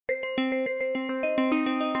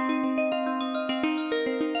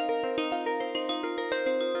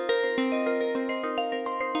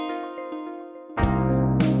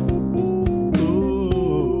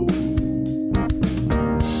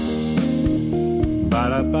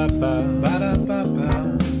Ba-da-ba-ba, ba-da-ba-ba.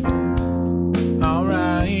 All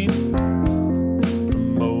right.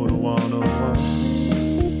 Promoter 101.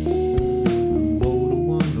 Promoter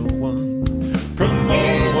 101.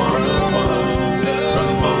 Promoter 101.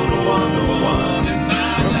 Promoter 101. And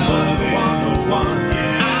I love it. Promoter 101.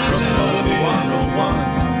 Yeah, I love it. Promoter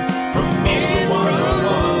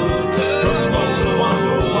 101. Promoter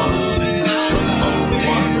 101. And I love it.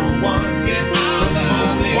 Promoter 101. Yeah, I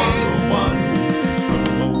love it. Promoter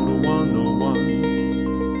 101.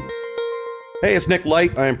 Hey, it's Nick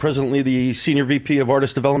Light. I am presently the Senior VP of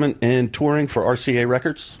Artist Development and Touring for RCA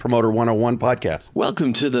Records, Promoter 101 Podcast.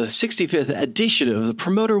 Welcome to the 65th edition of the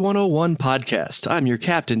Promoter 101 Podcast. I'm your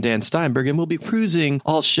captain, Dan Steinberg, and we'll be cruising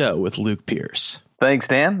all show with Luke Pierce. Thanks,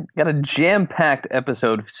 Dan. Got a jam-packed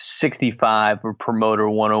episode 65 of Promoter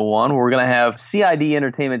 101. We're going to have C.I.D.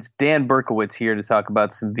 Entertainment's Dan Berkowitz here to talk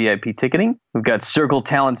about some VIP ticketing. We've got Circle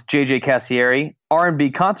Talent's J.J. Cassiere,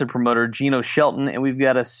 R&B concert promoter Geno Shelton, and we've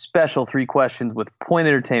got a special 3 questions with Point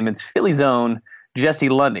Entertainment's Philly's own Jesse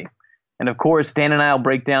Lundy. And of course, Dan and I will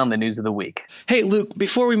break down the news of the week. Hey, Luke,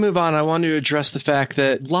 before we move on, I want to address the fact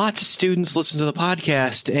that lots of students listen to the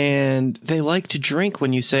podcast and they like to drink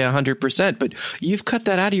when you say 100%, but you've cut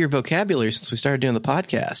that out of your vocabulary since we started doing the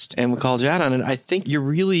podcast and we called you out on it. I think you're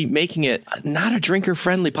really making it not a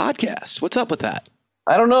drinker-friendly podcast. What's up with that?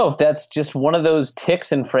 I don't know if that's just one of those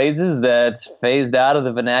tics and phrases that's phased out of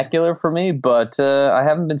the vernacular for me, but I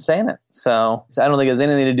haven't been saying it. So I don't think it has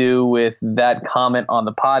anything to do with that comment on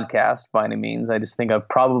the podcast by any means. I just think I've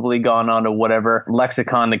probably gone on to whatever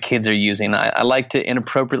lexicon the kids are using. I like to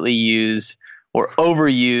inappropriately use or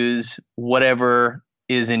overuse whatever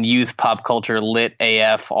is in youth pop culture, lit,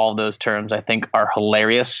 AF, all those terms I think are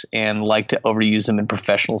hilarious and like to overuse them in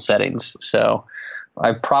professional settings. So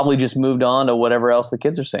I've probably just moved on to whatever else the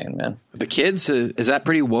kids are saying, man. The kids, is that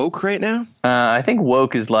pretty woke right now? I think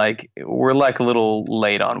woke is we're like a little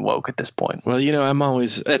late on woke at this point. Well, you know, I'm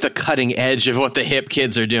always at the cutting edge of what the hip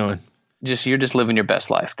kids are doing. You're just living your best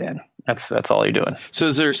life, Dan. That's all you're doing. So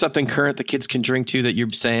is there something current the kids can drink to that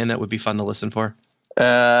you're saying that would be fun to listen for?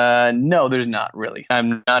 No, there's not really.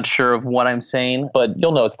 I'm not sure of what I'm saying, but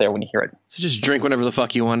you'll know it's there when you hear it. So just drink whenever the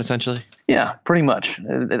fuck you want, essentially? Yeah, pretty much.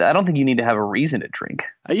 I don't think you need to have a reason to drink.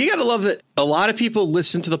 You got to love that a lot of people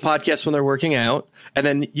listen to the podcast when they're working out, and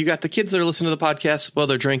then you got the kids that are listening to the podcast while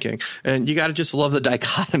they're drinking. And you got to just love the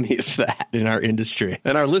dichotomy of that in our industry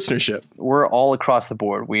and our listenership. We're all across the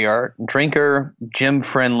board. We are drinker,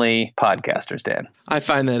 gym-friendly podcasters, Dan. I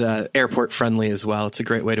find that airport-friendly as well. It's a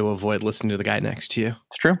great way to avoid listening to the guy next to you.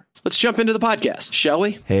 It's true. Let's jump into the podcast, shall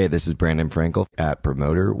we? Hey, this is Brandon Frankel at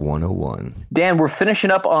Promoter 101. Dan, we're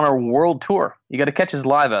finishing up on our world tour. You got to catch us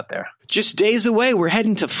live out there. Just days away, we're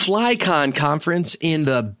heading to FlyCon Conference in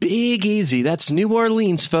the Big Easy. That's New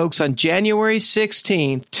Orleans, folks, on January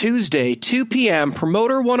 16th, Tuesday, 2 p.m.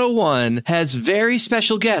 Promoter 101 has very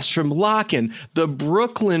special guests from Locken, the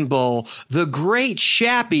Brooklyn Bowl, the great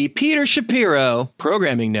Shappy, Peter Shapiro.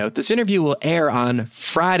 Programming note, this interview will air on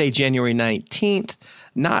Friday, January 19th.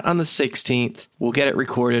 Not on the 16th. We'll get it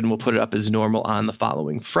recorded and we'll put it up as normal on the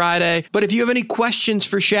following Friday. But if you have any questions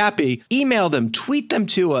for Shappy, email them, tweet them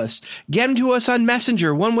to us, get them to us on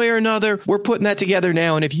Messenger one way or another. We're putting that together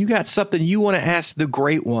now. And if you got something you want to ask the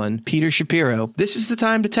great one, Peter Shapiro, this is the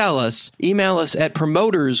time to tell us. Email us at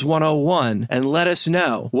Promoters101 and let us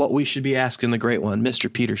know what we should be asking the great one,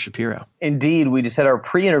 Mr. Peter Shapiro. Indeed, we just had our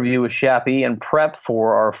pre-interview with Shappy and prep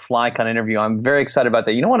for our FlyCon interview. I'm very excited about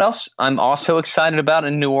that. You know what else I'm also excited about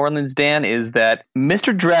in New Orleans, Dan, is that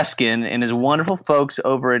Mr. Dreskin and his wonderful folks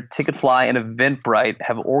over at Ticketfly and Eventbrite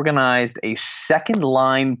have organized a second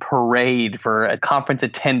line parade for conference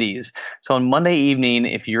attendees. So on Monday evening,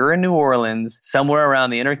 if you're in New Orleans, somewhere around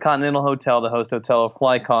the Intercontinental Hotel, the host hotel of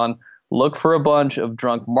FlyCon, look for a bunch of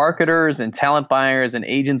drunk marketers and talent buyers and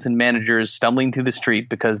agents and managers stumbling through the street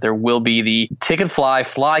because there will be the Ticketfly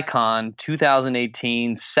FlyCon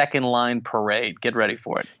 2018 second line parade. Get ready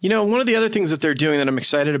for it. You know, one of the other things that they're doing that I'm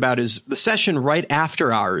excited about is the session right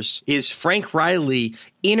after ours is Frank Riley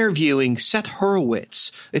interviewing Seth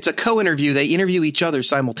Hurwitz. It's a co-interview. They interview each other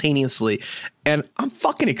simultaneously. And I'm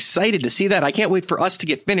fucking excited to see that. I can't wait for us to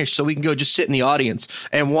get finished so we can go just sit in the audience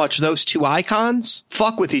and watch those two icons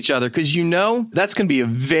fuck with each other because you know that's going to be a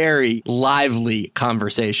very lively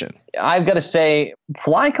conversation. I've got to say,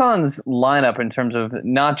 FlyCon's lineup in terms of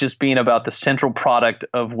not just being about the central product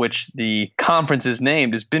of which the conference is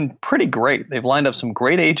named has been pretty great. They've lined up some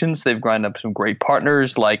great agents. They've lined up some great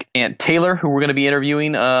partners like Ant Taylor, who we're going to be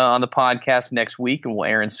interviewing on the podcast next week and will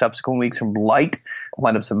air in subsequent weeks from Light.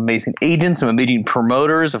 Lined up some amazing agents, some amazing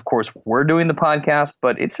promoters. Of course, we're doing the podcast,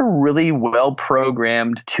 but it's a really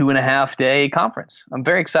well-programmed 2.5-day conference. I'm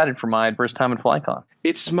very excited for my first time at FlyCon.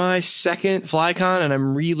 It's my second FlyCon, and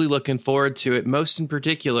I'm really looking forward to it. Most in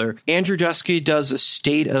particular, Andrew Dusky does a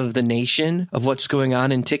state of the nation of what's going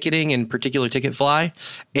on in ticketing, in particular Ticket Fly.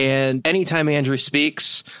 And anytime Andrew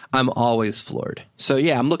speaks, I'm always floored. So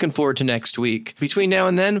yeah, I'm looking forward to next week. Between now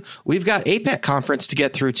and then, we've got APEC conference to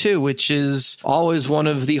get through too, which is always one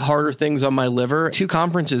of the harder things on my liver. 2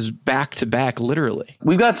 conferences back to back, literally.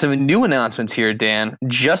 We've got some new announcements here, Dan.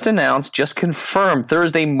 Just announced, just confirmed,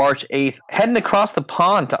 Thursday, March 8th, heading across the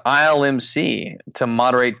pond to ILMC to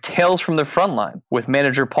moderate Tales from the Frontline with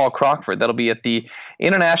manager Paul Crockford. That'll be at the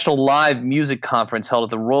International Live Music Conference held at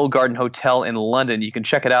the Royal Garden Hotel in London. You can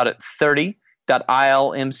check it out at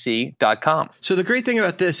 30.ilmc.com. So the great thing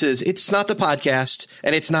about this is it's not the podcast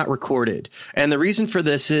and it's not recorded. And the reason for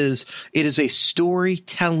this is it is a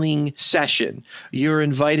storytelling session. You're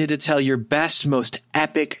invited to tell your best, most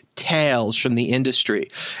epic tales from the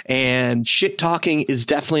industry. And shit talking is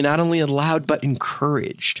definitely not only allowed, but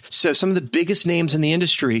encouraged. So some of the biggest names in the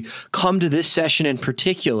industry come to this session in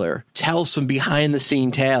particular, tell some behind the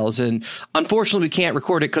scene tales. And unfortunately, we can't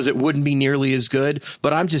record it because it wouldn't be nearly as good.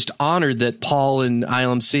 But I'm just honored that Paul and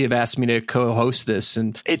ILMC have asked me to co-host this.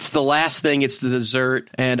 And it's the last thing. It's the dessert.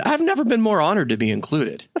 And I've never been more honored to be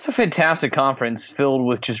included. That's a fantastic conference filled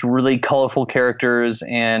with just really colorful characters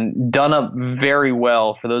and done up very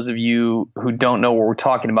well. For those of you who don't know what we're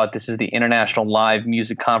talking about, this is the International Live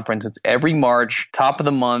Music Conference. It's every March, top of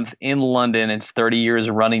the month in London. It's 30 years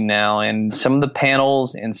running now. And some of the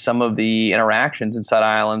panels and some of the interactions inside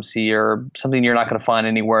ILMC are something you're not going to find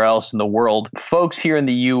anywhere else in the world. Folks here in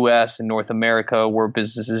the U.S. and North America, where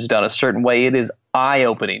business is done a certain way, it is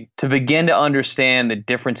eye-opening to begin to understand the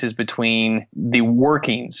differences between the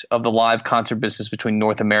workings of the live concert business between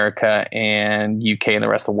North America and UK and the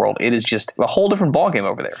rest of the world. It is just a whole different ballgame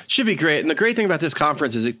over there. Should be great. And the great thing about this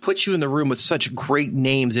conference is it puts you in the room with such great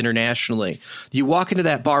names internationally. You walk into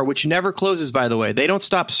that bar, which never closes, by the way. They don't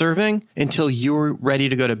stop serving until you're ready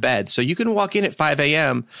to go to bed. So you can walk in at 5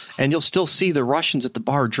 a.m. and you'll still see the Russians at the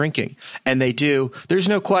bar drinking. And they do. There's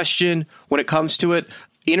no question when it comes to it.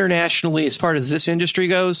 Internationally, as far as this industry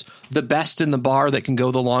goes, the best in the bar that can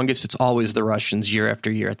go the longest, it's always the Russians year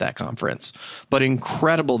after year at that conference. But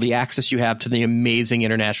incredible the access you have to the amazing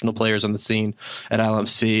international players on the scene at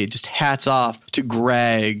LMC. Just hats off to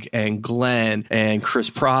Greg and Glenn and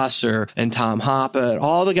Chris Prosser and Tom Hoppa,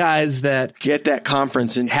 all the guys that get that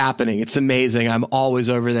conference and happening. It's amazing. I'm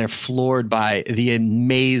always over there floored by the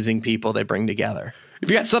amazing people they bring together.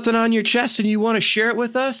 If you got something on your chest and you want to share it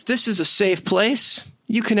with us, this is a safe place.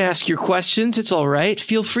 You can ask your questions. It's all right.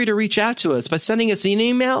 Feel free to reach out to us by sending us an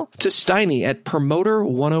email to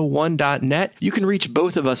Steiny@Promoter101.net. You can reach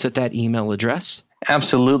both of us at that email address.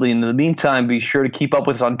 Absolutely. In the meantime, be sure to keep up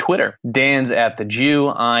with us on Twitter. Dan's at The Jew.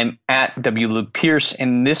 I'm at W. Luke Pierce.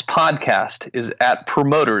 And this podcast is at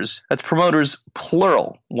Promoters. That's Promoters,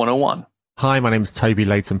 plural, 101. Hi, my name is Toby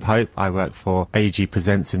Leighton Pope. I work for AG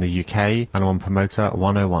Presents in the UK, and I'm on Promoter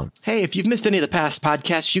 101. Hey, if you've missed any of the past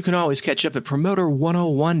podcasts, you can always catch up at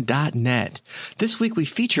Promoter101.net. This week, we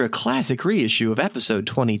feature a classic reissue of episode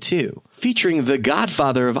 22, featuring the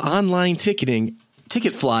godfather of online ticketing,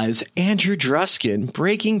 Ticket Fly's Andrew Druskin,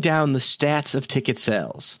 breaking down the stats of ticket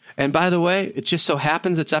sales. And by the way, it just so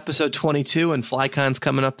happens it's episode 22 and FlyCon's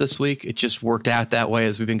coming up this week. It just worked out that way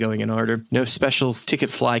as we've been going in order. No special Ticket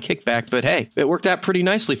Fly kickback, but hey, it worked out pretty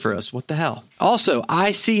nicely for us. What the hell? Also,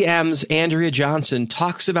 ICM's Andrea Johnson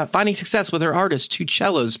talks about finding success with her artists, two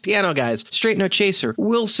cellos, piano guys, Straight No Chaser,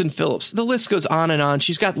 Wilson Phillips. The list goes on and on.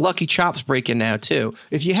 She's got Lucky Chops breaking now, too.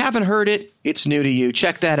 If you haven't heard it, it's new to you.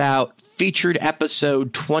 Check that out. Featured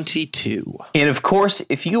episode 22. And of course,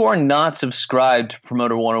 if you are not subscribed to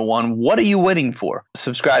Promoter 101, what are you waiting for?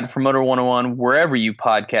 Subscribe to Promoter 101 wherever you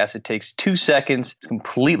podcast. It takes 2 seconds. It's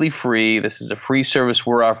completely free. This is a free service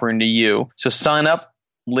we're offering to you. So sign up,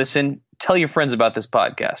 listen, tell your friends about this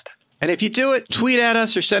podcast. And if you do it, tweet at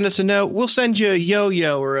us or send us a note. We'll send you a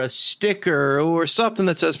yo-yo or a sticker or something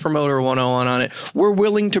that says Promoter 101 on it. We're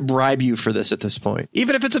willing to bribe you for this at this point.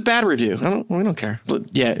 Even if it's a bad review. We don't care.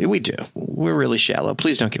 But yeah, we do. We're really shallow.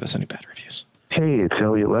 Please don't give us any bad reviews. Hey, it's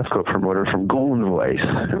Elliot Lefko, promoter from Golden Voice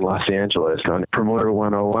in Los Angeles on Promoter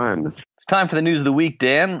 101. It's time for the news of the week,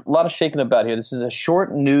 Dan. A lot of shaking about here. This is a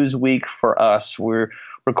short news week for us. We're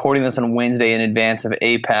recording this on Wednesday in advance of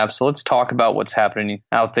APAP. So let's talk about what's happening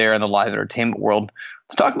out there in the live entertainment world.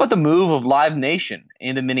 Let's talk about the move of Live Nation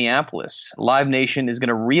into Minneapolis. Live Nation is going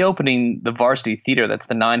to reopening the Varsity Theater. That's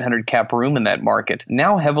the 900 cap room in that market.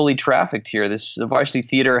 Now heavily trafficked here. The Varsity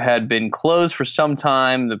Theater had been closed for some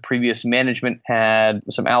time. The previous management had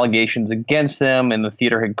some allegations against them, and the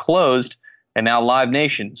theater had closed. And now Live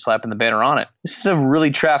Nation slapping the banner on it. This is a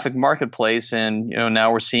really trafficked marketplace, and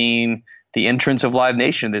now we're seeing the entrance of Live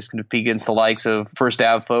Nation. This can compete against the likes of First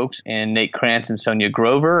Ave folks and Nate Krantz and Sonia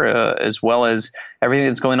Grover, as well as everything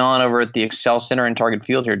that's going on over at the Excel Center and Target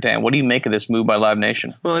Field here. Dan, what do you make of this move by Live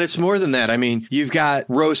Nation? Well, and it's more than that. I mean, you've got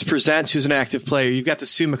Rose Presents, who's an active player. You've got the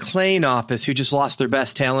Sue McLean office, who just lost their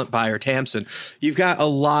best talent buyer, Tamsin. You've got a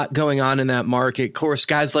lot going on in that market. Of course,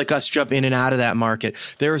 guys like us jump in and out of that market.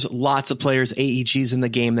 There's lots of players, AEGs in the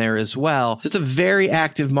game there as well. It's a very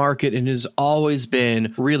active market and has always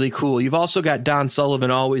been really cool. You've also got Don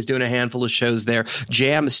Sullivan always doing a handful of shows there.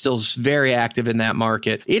 Jam is still very active in that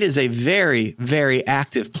market. It is a very, very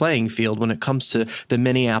active playing field when it comes to the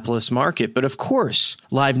Minneapolis market. But of course,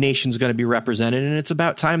 Live Nation's going to be represented, and it's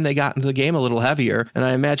about time they got into the game a little heavier. And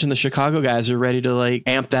I imagine the Chicago guys are ready to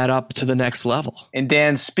amp that up to the next level. And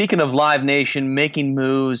Dan, speaking of Live Nation making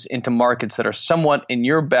moves into markets that are somewhat in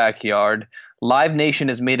your backyard, Live Nation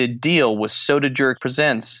has made a deal with Soda Jerk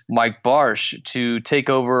Presents Mike Barsh to take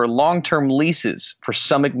over long-term leases for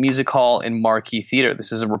Summit Music Hall and Marquee Theater.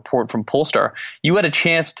 This is a report from Polestar. You had a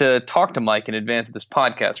chance to talk to Mike in advance of this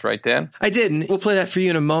podcast, right, Dan? I did, and we'll play that for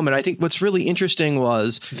you in a moment. I think what's really interesting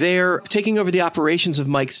was they're taking over the operations of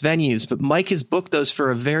Mike's venues, but Mike has booked those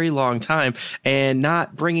for a very long time, and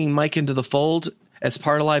not bringing Mike into the fold as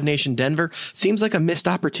part of Live Nation Denver seems like a missed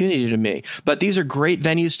opportunity to me. But these are great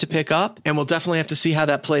venues to pick up, and we'll definitely have to see how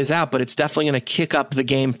that plays out, but it's definitely going to kick up the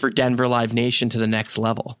game for Denver Live Nation to the next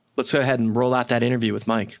level. Let's go ahead and roll out that interview with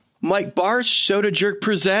Mike. Mike Barsh, Soda Jerk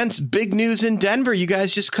Presents, big news in Denver. You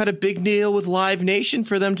guys just cut a big deal with Live Nation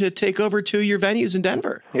for them to take over 2 of your venues in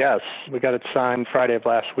Denver. Yes, we got it signed Friday of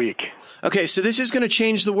last week. Okay, so this is going to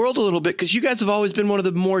change the world a little bit because you guys have always been one of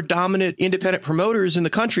the more dominant independent promoters in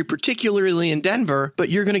the country, particularly in Denver, but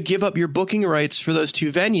you're going to give up your booking rights for those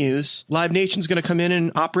 2 venues. Live Nation's going to come in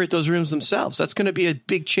and operate those rooms themselves. That's going to be a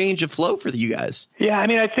big change of flow for you guys. Yeah, I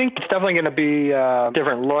mean, I think it's definitely going to be a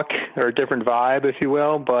different look or a different vibe, if you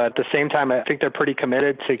will, but at the same time, I think they're pretty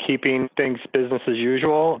committed to keeping things business as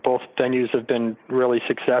usual. Both venues have been really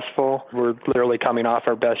successful. We're literally coming off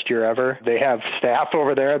our best year ever. They have staff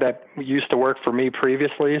over there that used to work for me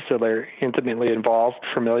previously, so they're intimately involved,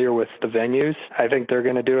 familiar with the venues. I think they're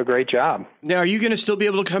going to do a great job. Now, are you going to still be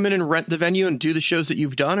able to come in and rent the venue and do the shows that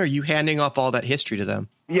you've done, or are you handing off all that history to them?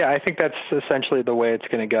 Yeah, I think that's essentially the way it's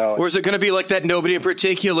going to go. Or is it going to be like that Nobody in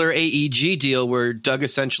Particular AEG deal where Doug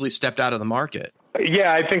essentially stepped out of the market?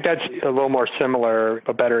 Yeah, I think that's a little more similar,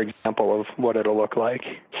 a better example of what it'll look like.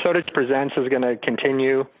 Soda Presents is going to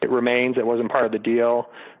continue. It remains. It wasn't part of the deal.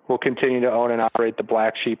 We'll continue to own and operate the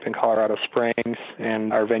Black Sheep in Colorado Springs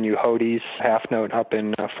and our venue Hody's Half Note up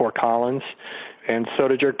in Fort Collins. And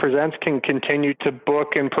Soda Jerk Presents can continue to book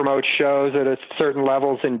and promote shows at certain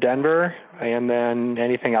levels in Denver, and then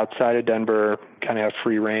anything outside of Denver kind of have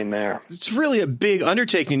free reign there. It's really a big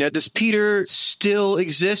undertaking. Now, does Peter still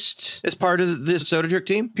exist as part of the Soda Jerk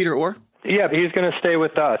team, Peter Orr? Yeah, he's going to stay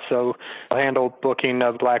with us, so I'll handle booking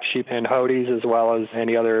of Black Sheep and Hody's as well as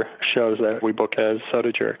any other shows that we book as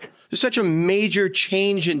Soda Jerk. There's such a major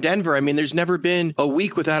change in Denver. I mean, there's never been a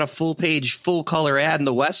week without a full-page, full-color ad in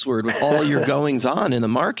the Westward with all your goings-on in the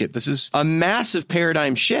market. This is a massive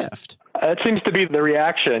paradigm shift. That seems to be the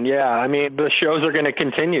reaction, yeah. I mean, the shows are going to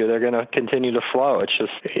continue. They're going to continue to flow. It's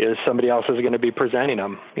just somebody else is going to be presenting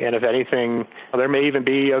them. And if anything, there may even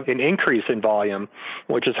be an increase in volume,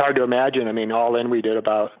 which is hard to imagine. I mean, all in, we did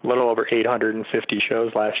about a little over 850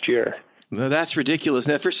 shows last year. Well, that's ridiculous.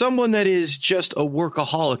 Now, for someone that is just a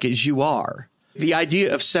workaholic as you are, the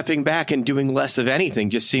idea of stepping back and doing less of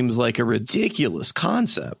anything just seems like a ridiculous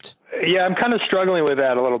concept. Yeah, I'm kind of struggling with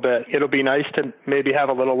that a little bit. It'll be nice to maybe have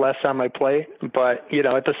a little less on my plate, but,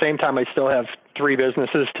 at the same time, I still have 3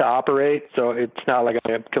 businesses to operate, so it's not like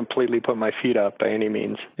I completely put my feet up by any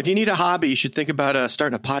means. If you need a hobby, you should think about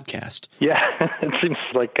starting a podcast. Yeah, it seems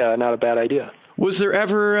like not a bad idea. Was there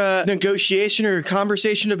ever a negotiation or a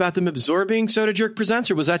conversation about them absorbing Soda Jerk Presents,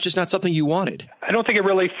 or was that just not something you wanted? I don't think it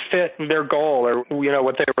really fit their goal or,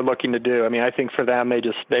 what they were looking to do. I mean, I think for them,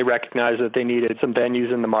 they recognized that they needed some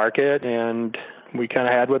venues in the market, and we kind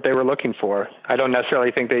of had what they were looking for. I don't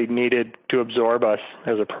necessarily think they needed to absorb us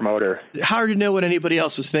as a promoter. Hard to know what anybody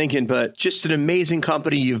else was thinking, but just an amazing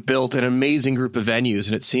company you've built, an amazing group of venues,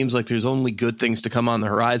 and it seems like there's only good things to come on the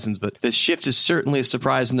horizons. But this shift is certainly a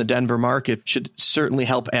surprise in the Denver market. Should certainly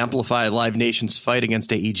help amplify Live Nation's fight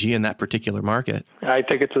against AEG in that particular market. I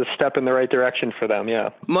think it's a step in the right direction for them, yeah.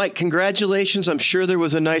 Mike, congratulations. I'm sure there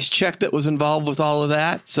was a nice check that was involved with all of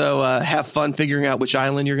that. So have fun figuring out which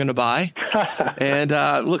island you're going to buy. And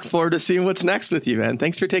look forward to seeing what's next with you, man.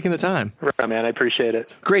 Thanks for taking the time. Right, man. I appreciate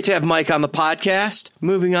it. Great to have Mike on the podcast.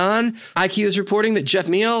 Moving on, IQ is reporting that Jeff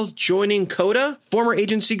Meal joining Coda, former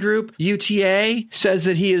agency group UTA, says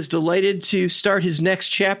that he is delighted to start his next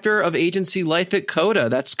chapter of agency life at Coda.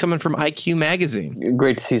 That's coming from IQ Magazine.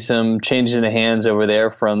 Great to see some changes in the hands over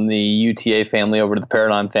there from the UTA family over to the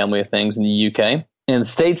Paradigm family of things in the UK. And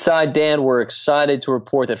stateside, Dan, we're excited to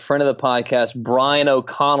report that friend of the podcast, Brian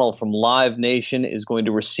O'Connell from Live Nation, is going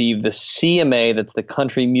to receive the CMA, that's the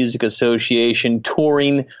Country Music Association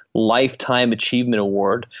Touring Lifetime Achievement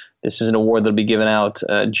Award. This is an award that will be given out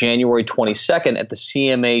January 22nd at the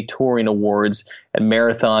CMA Touring Awards at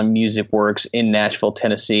Marathon Music Works in Nashville,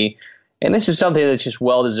 Tennessee. And this is something that's just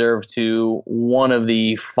well-deserved to one of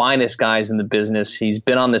the finest guys in the business. He's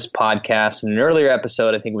been on this podcast in an earlier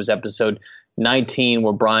episode, I think it was episode 19,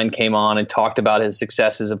 where Brian came on and talked about his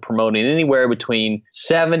successes of promoting anywhere between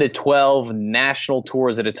 7 to 12 national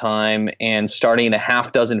tours at a time and starting a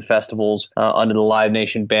half dozen festivals under the Live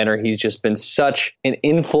Nation banner. He's just been such an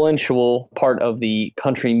influential part of the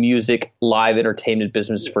country music live entertainment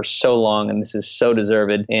business for so long, and this is so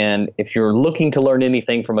deserved. And if you're looking to learn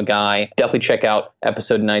anything from a guy, definitely check out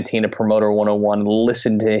episode 19 of Promoter 101 and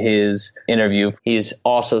listen to his interview. He's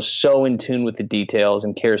also so in tune with the details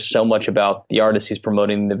and cares so much about the artists he's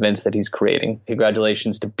promoting and the events that he's creating.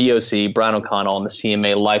 Congratulations to BOC, Brian O'Connell, on the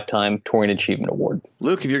CMA Lifetime Touring Achievement Award.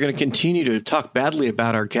 Luke, if you're going to continue to talk badly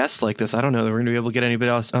about our guests like this, I don't know that we're going to be able to get anybody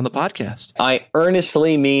else on the podcast. I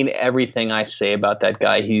earnestly mean everything I say about that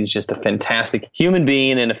guy. He's just a fantastic human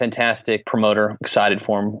being and a fantastic promoter. Excited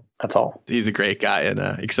for him. That's all. He's a great guy, and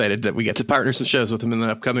excited that we get to partner some shows with him in the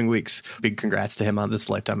upcoming weeks. Big congrats to him on this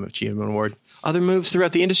Lifetime Achievement Award. Other moves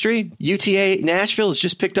throughout the industry. UTA Nashville has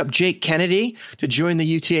just picked up Jake Kennedy to join the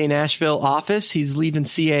UTA Nashville office. He's leaving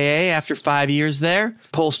CAA after 5 years there.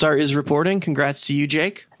 Polestar is reporting. Congrats to you,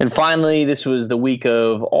 Jake. And finally, this was the week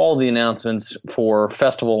of all the announcements for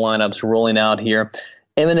festival lineups rolling out here.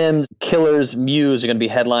 Eminem's Killer's Muse are going to be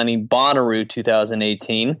headlining Bonnaroo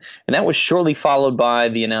 2018, and that was shortly followed by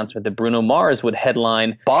the announcement that Bruno Mars would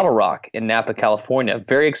headline Bottle Rock in Napa, California.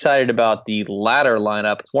 Very excited about the latter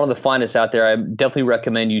lineup. It's one of the finest out there. I definitely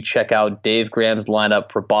recommend you check out Dave Graham's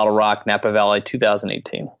lineup for Bottle Rock Napa Valley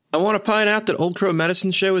 2018. I want to point out that Old Crow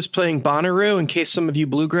Medicine Show is playing Bonnaroo. In case some of you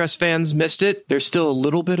bluegrass fans missed it, there's still a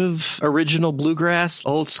little bit of original bluegrass,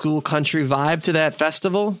 old school country vibe to that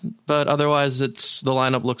festival, but otherwise the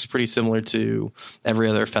lineup looks pretty similar to every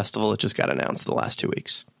other festival that just got announced the last 2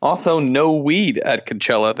 weeks. Also, no weed at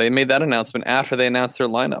Coachella. They made that announcement after they announced their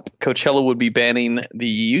lineup. Coachella would be banning the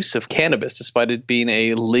use of cannabis despite it being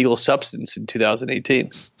a legal substance in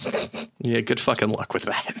 2018. Yeah, good fucking luck with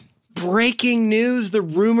that. Breaking news, the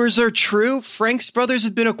rumors are true. Frank's Brothers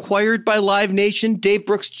have been acquired by Live Nation. Dave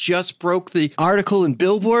Brooks just broke the article in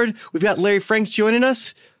Billboard. We've got Larry Franks joining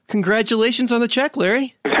us. Congratulations on the check,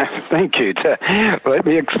 Larry. Thank you. Let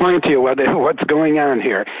me explain to you what's going on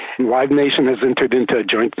here. Live Nation has entered into a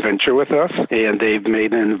joint venture with us, and they've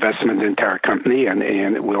made an investment into our company, and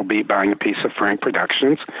we'll be buying a piece of Frank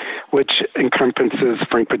Productions, which encompasses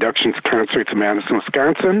Frank Productions concerts in Madison,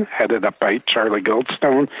 Wisconsin, headed up by Charlie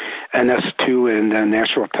Goldstone, NS2 in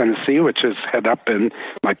Nashville, Tennessee, which is headed up in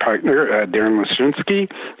my partner, Darren Lashinsky,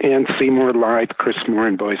 and Seymour Live, Chris Moore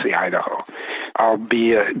in Boise, Idaho. I'll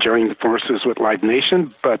be joining forces with Live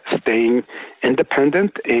Nation, but staying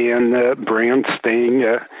independent and brands staying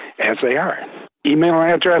as they are. Email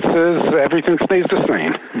addresses, everything stays the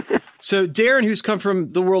same. So Darren, who's come from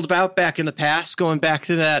the world of Outback in the past, going back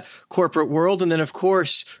to that corporate world. And then, of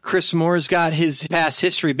course, Chris Moore's got his past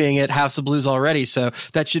history being at House of Blues already. So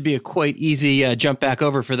that should be a quite easy jump back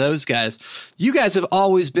over for those guys. You guys have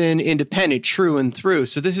always been independent, true and through.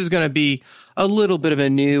 So this is going to be a little bit of a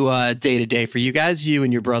new day-to-day for you guys, you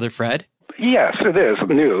and your brother, Fred. Yes, it is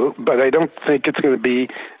new, but I don't think it's going to be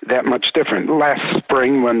that much different. Last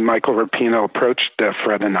spring, when Michael Rapino approached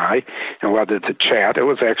Fred and I and wanted to chat, it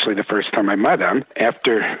was actually the first time I met him.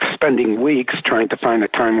 After spending weeks trying to find a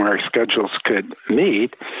time where our schedules could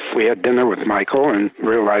meet, we had dinner with Michael and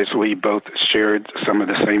realized we both shared some of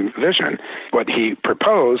the same vision. What he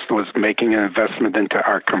proposed was making an investment into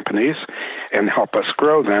our companies and help us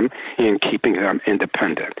grow them and keeping them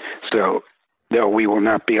independent. So Though we will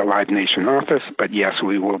not be a Live Nation office, but yes,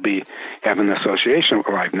 we will be have an association with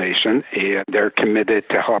Live Nation, and they're committed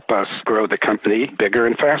to help us grow the company bigger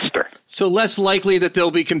and faster. So less likely that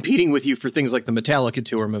they'll be competing with you for things like the Metallica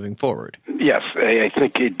tour moving forward. Yes, I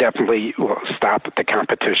think it definitely will stop the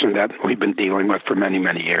competition that we've been dealing with for many,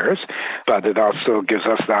 many years, but it also gives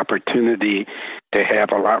us the opportunity to have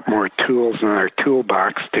a lot more tools in our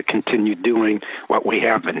toolbox to continue doing what we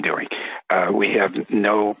have been doing. We have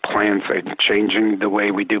no plans of changing the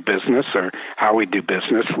way we do business or how we do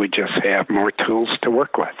business. We just have more tools to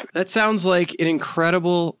work with. That sounds like an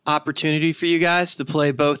incredible opportunity for you guys to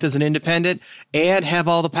play both as an independent and have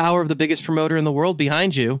all the power of the biggest promoter in the world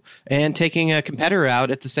behind you and taking a competitor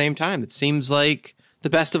out at the same time. It seems like the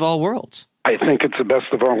best of all worlds. I think it's the best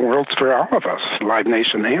of all worlds for all of us, Live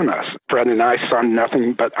Nation and us. Fred and I saw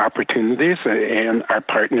nothing but opportunities, and our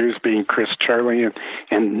partners being Chris, Charlie,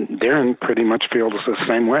 and Darren pretty much feels the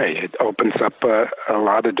same way. It opens up a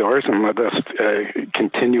lot of doors and let us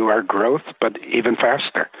continue our growth, but even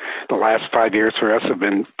faster. The last 5 years for us have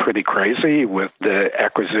been pretty crazy with the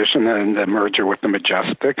acquisition and the merger with the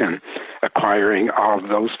Majestic and acquiring all of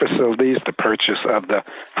those facilities, the purchase of the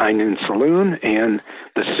High-Noon Saloon, and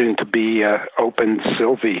the soon-to-be open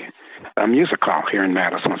Sylvie Music Hall here in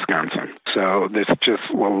Madison, Wisconsin. So this just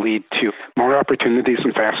will lead to more opportunities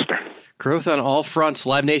and faster. Growth on all fronts.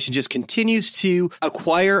 Live Nation just continues to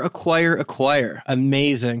acquire.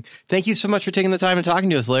 Amazing. Thank you so much for taking the time and talking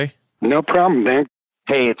to us, Larry. No problem, Dan.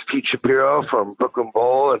 Hey, it's Pete Shapiro from Brooklyn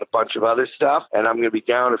Bowl and a bunch of other stuff, and I'm going to be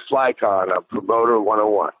down at FlyCon on Promoter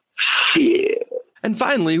 101. Shit. And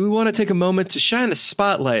finally, we want to take a moment to shine a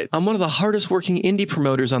spotlight on one of the hardest working indie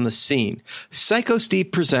promoters on the scene. Psycho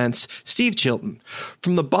Steve presents Steve Chilton.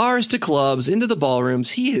 From the bars to clubs into the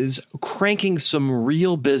ballrooms, he is cranking some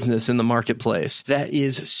real business in the marketplace that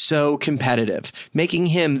is so competitive, making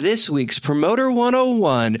him this week's Promoter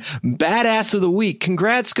 101 Badass of the Week.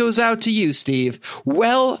 Congrats goes out to you, Steve.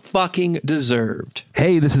 Well fucking deserved.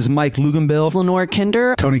 Hey, this is Mike Luganbill, Lenore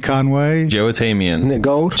Kinder, Tony Conway, Joe Atamian, Nick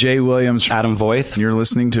Gold, Jay Williams, Adam Voigt. You're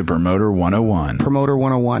listening to Promoter 101. Promoter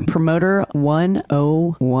 101. Promoter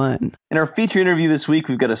 101. In our feature interview this week,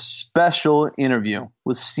 we've got a special interview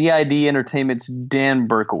with C.I.D. Entertainment's Dan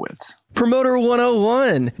Berkowitz. Promoter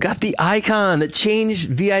 101 got the icon that changed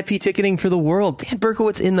VIP ticketing for the world. Dan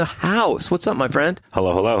Berkowitz in the house. What's up, my friend?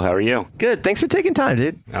 Hello. How are you? Good. Thanks for taking time,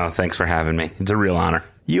 dude. Oh, thanks for having me. It's a real honor.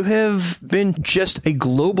 You have been just a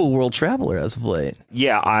global world traveler as of late.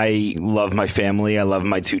 Yeah, I love my family. I love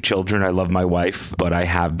my 2 children. I love my wife. But I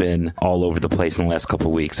have been all over the place in the last couple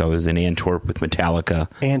of weeks. I was in Antwerp with Metallica.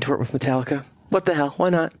 What the hell? Why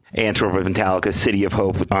not? Antwerp with Metallica, City of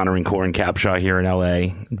Hope with honoring Corin Capshaw here in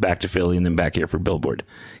L.A., back to Philly, and then back here for Billboard.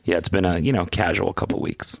 Yeah, it's been a, casual couple of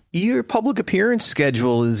weeks. Your public appearance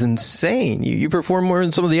schedule is insane. You perform more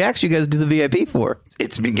than some of the acts you guys do the VIP for.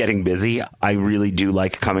 It's been getting busy. I really do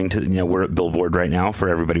like coming to, we're at Billboard right now for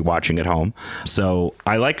everybody watching at home. So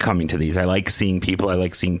I like coming to these. I like seeing people. I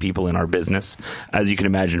like seeing people in our business. As you can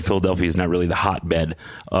imagine, Philadelphia is not really the hotbed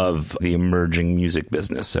of the emerging music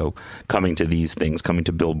business. So coming to these things, coming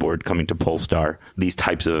to Billboard, coming to Polestar, these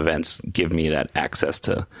types of events give me that access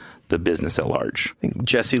to the business at large. I think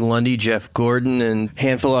Jesse Lundy, Jeff Gordon, and a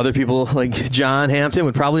handful of other people like John Hampton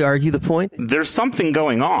would probably argue the point. There's something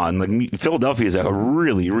going on. Like Philadelphia is a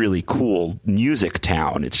really, really cool music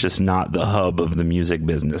town. It's just not the hub of the music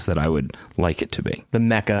business that I would like it to be. The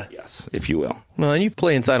Mecca. Yes, if you will. Well, and you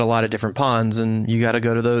play inside a lot of different ponds, and you got to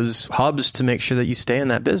go to those hubs to make sure that you stay in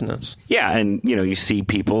that business. Yeah, and you see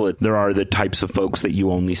people. There are the types of folks that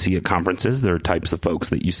you only see at conferences. There are types of folks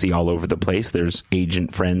that you see all over the place. There's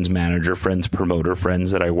agent friends, manager friends, promoter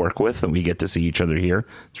friends that I work with, and we get to see each other here.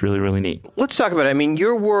 It's really, really neat. Let's talk about it. I mean,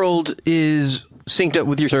 your world is synced up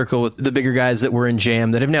with your circle with the bigger guys that were in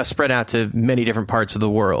Jam that have now spread out to many different parts of the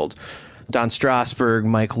world. Don Strasberg,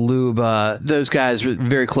 Mike Luba, those guys were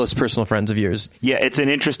very close personal friends of yours. Yeah, it's an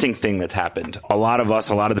interesting thing that's happened. A lot of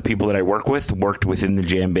the people that I work with worked within the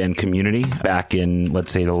jam band community back in,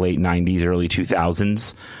 let's say, the late 90s, early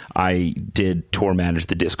 2000s. I did tour manage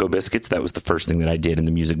the Disco Biscuits. That was the first thing that I did in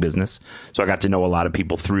the music business. So I got to know a lot of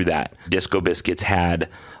people through that. Disco Biscuits had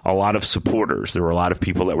a lot of supporters. There were a lot of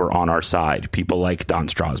people that were on our side, people like Don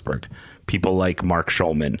Strasberg, people like Mark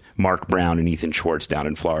Schulman, Mark Brown, and Ethan Schwartz down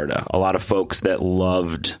in Florida. A lot of folks that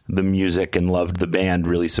loved the music and loved the band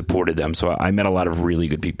really supported them. So I met a lot of really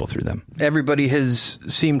good people through them. Everybody has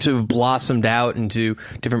seemed to have blossomed out into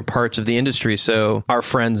different parts of the industry. So our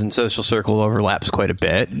friends and social circle overlaps quite a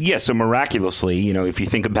bit. Yeah, so miraculously, if you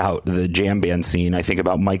think about the jam band scene, I think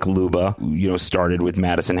about Mike Luba, started with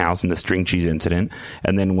Madison House and the String Cheese Incident,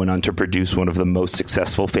 and then went on to produce one of the most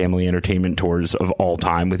successful family entertainment tours of all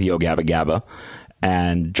time with Yo Gabba Gabba.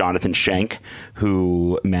 And Jonathan Shank,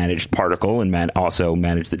 who managed Particle and also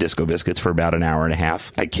managed the Disco Biscuits for about an hour and a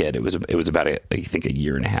half. I kid, it was about I think a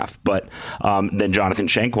year and a half. But then Jonathan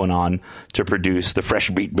Shank went on to produce the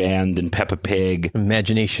Fresh Beat Band and Peppa Pig,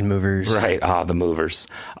 Imagination Movers. Right, the Movers.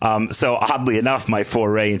 So oddly enough, my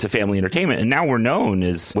foray into family entertainment, and now we're known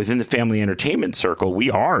as within the family entertainment circle,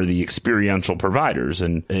 we are the experiential providers,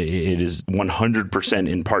 and it is 100%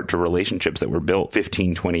 in part to relationships that were built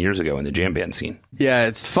 15, 20 years ago in the jam band scene. Yeah,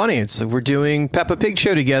 it's funny. We're doing Peppa Pig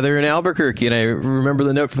show together in Albuquerque, and I remember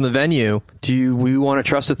the note from the venue. Do we want to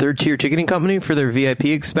trust a third-tier ticketing company for their VIP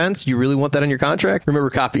expense? Do you really want that on your contract? I remember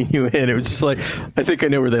copying you in. It was just like, I think I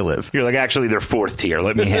know where they live. You're like, actually, they're fourth tier.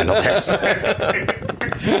 Let me handle this.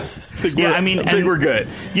 I think we're good.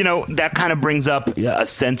 That kind of brings up a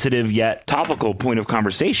sensitive yet topical point of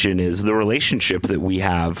conversation is the relationship that we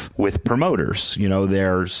have with promoters.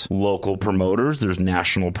 There's local promoters, there's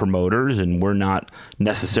national promoters, and we're not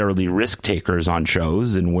necessarily risk takers on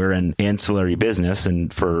shows, and we're an ancillary business.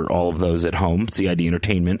 And for all of those at home, C.I.D.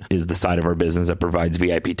 Entertainment is the side of our business that provides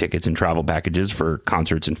VIP tickets and travel packages for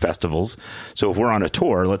concerts and festivals. So if we're on a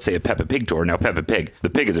tour, let's say a Peppa Pig tour, now Peppa Pig, the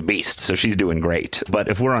pig is a beast, so she's doing great. But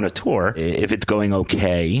if we're on a tour, if it's going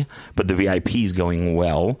okay, but the VIP is going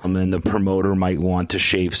well, then the promoter might want to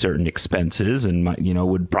shave certain expenses and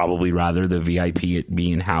would probably rather the VIP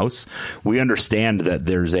be in-house. We understand that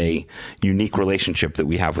there's a unique relationship that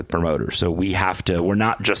we have with promoters. So we're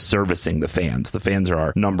not just servicing the fans. The fans are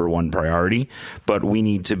our number one priority, but we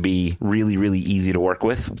need to be really, really easy to work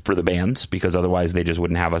with for the bands, because otherwise they just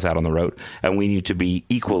wouldn't have us out on the road. And we need to be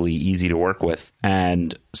equally easy to work with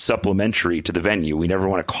and supplementary to the venue. We never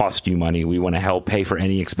want to cost you money. We want to help pay for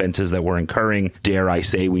any expenses that we're incurring. Dare I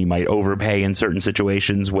say we might overpay in certain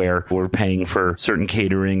situations where we're paying for certain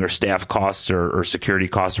catering or staff costs or security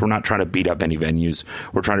costs. We're not trying to beat up any venues.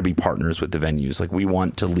 We're trying to be partners with the venues. Like, we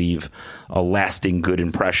want to leave a lasting good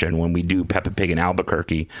impression. When we do Peppa Pig in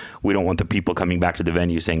Albuquerque, we don't want the people coming back to the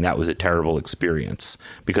venue saying that was a terrible experience,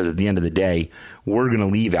 because at the end of the day, we're going to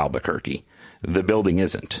leave Albuquerque. The building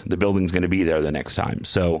isn't. The building's going to be there the next time.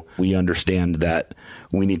 So we understand that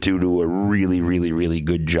we need to do a really, really, really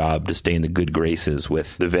good job to stay in the good graces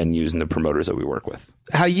with the venues and the promoters that we work with.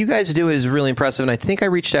 How you guys do it is really impressive, and I think I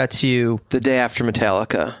reached out to you the day after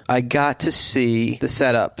Metallica. I got to see the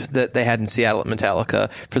setup that they had in Seattle at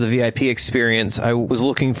Metallica for the VIP experience. I was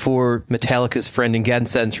looking for Metallica's Friend and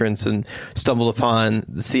Guest entrance and stumbled upon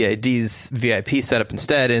the C.I.D's VIP setup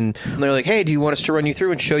instead, and they're like, hey, do you want us to run you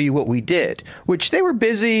through and show you what we did? Which they were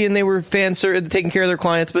busy and they were taking care of their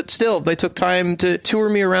clients, but still, they took time to tour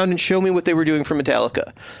me around and show me what they were doing for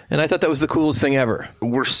Metallica. And I thought that was the coolest thing ever.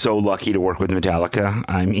 We're so lucky to work with Metallica.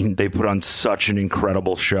 I mean, they put on such an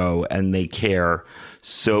incredible show, and they care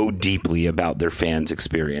so deeply about their fans'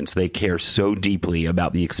 experience. They care so deeply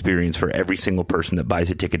about the experience for every single person that buys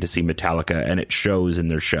a ticket to see Metallica, and it shows in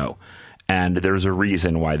their show. And there's a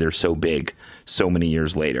reason why they're so big so many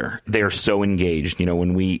years later. They are so engaged.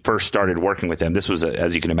 When we first started working with them, this was,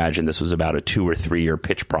 as you can imagine, this was about a 2 or 3 year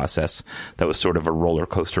pitch process that was sort of a roller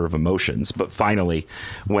coaster of emotions. But finally,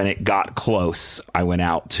 when it got close, I went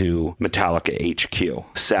out to Metallica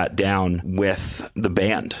HQ, sat down with the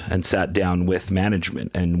band and sat down with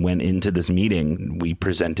management and went into this meeting. We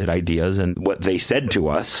presented ideas, and what they said to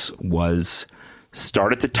us was,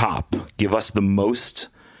 start at the top, give us the most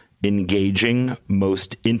engaging,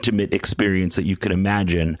 most intimate experience that you could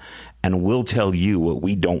imagine, and we'll tell you what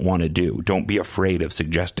we don't want to do. Don't be afraid of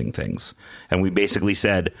suggesting things. And we basically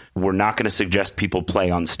said, we're not going to suggest people play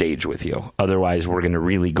on stage with you. Otherwise, we're going to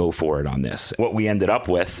really go for it on this. What we ended up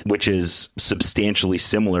with, which is substantially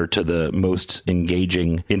similar to the most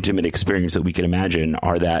engaging, intimate experience that we can imagine,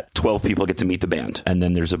 are that 12 people get to meet the band. And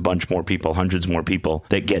then there's a bunch more people, hundreds more people,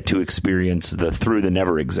 that get to experience the Through the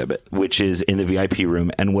Never exhibit, which is in the VIP room.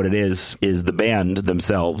 And what it is the band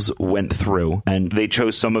themselves went through, and they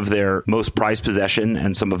chose some of their most prized possession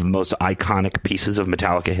and some of the most iconic pieces of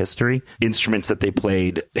Metallica history, instruments that they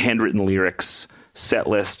played, handwritten lyrics, set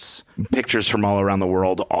lists, pictures from all around the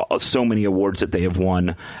world, so many awards that they have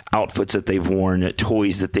won, outfits that they've worn,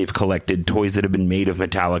 toys that they've collected, toys that have been made of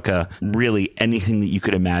Metallica, really anything that you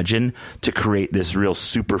could imagine to create this real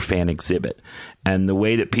super fan exhibit. And the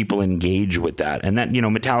way that people engage with that, and that,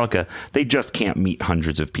 Metallica, they just can't meet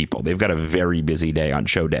hundreds of people. They've got a very busy day on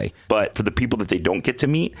show day. But for the people that they don't get to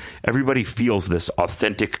meet, everybody feels this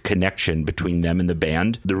authentic connection between them and the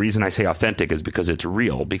band. The reason I say authentic is because it's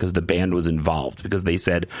real, because the band was involved, because they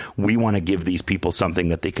said, we want to give these people something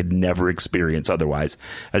that they could never experience otherwise.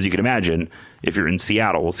 As you can imagine, if you're in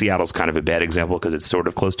Seattle, well, Seattle's kind of a bad example because it's sort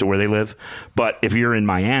of close to where they live. But if you're in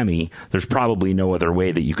Miami, there's probably no other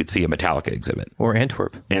way that you could see a Metallica exhibit. Or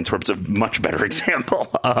Antwerp. Antwerp's a much better example.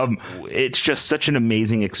 It's just such an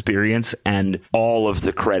amazing experience, and all of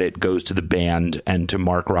the credit goes to the band and to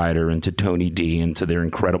Mark Ryder and to Tony D and to their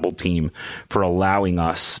incredible team for allowing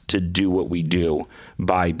us to do what we do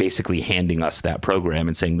by basically handing us that program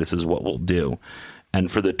and saying, this is what we'll do. And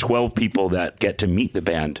for the 12 people that get to meet the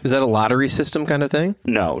band... Is that a lottery system kind of thing?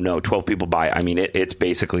 No, 12 people buy. I mean, it's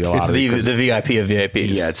basically a lottery. It's the VIP of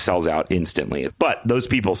VIPs. Yeah, it sells out instantly. But those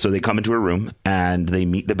people, so they come into a room and they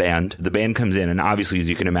meet the band. The band comes in, and obviously, as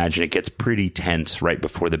you can imagine, it gets pretty tense right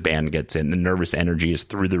before the band gets in. The nervous energy is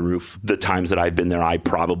through the roof. The times that I've been there, I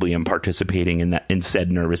probably am participating in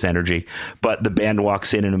said nervous energy. But the band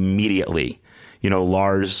walks in, and immediately...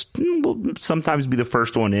 Lars will sometimes be the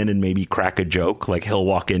first one in and maybe crack a joke. Like, he'll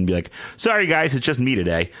walk in and be like, sorry, guys, it's just me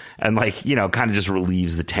today. And, kind of just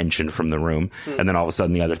relieves the tension from the room. And then all of a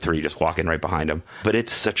sudden, the other three just walk in right behind him. But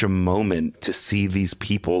it's such a moment to see these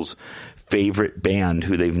people's favorite band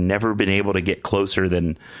who they've never been able to get closer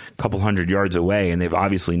than a couple hundred yards away, and they've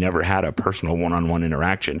obviously never had a personal one-on-one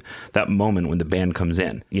interaction. That moment when the band comes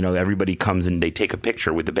in, everybody comes and they take a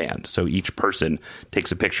picture with the band. So each person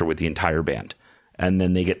takes a picture with the entire band. And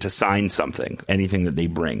then they get to sign something, anything that they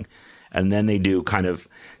bring. And then they do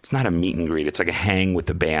it's not a meet and greet. It's like a hang with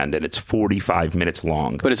the band, and it's 45 minutes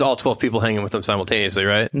long. But it's all 12 people hanging with them simultaneously,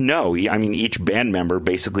 right? No. I mean, each band member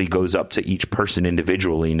basically goes up to each person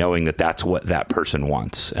individually, knowing that that's what that person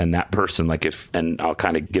wants. And that person, and I'll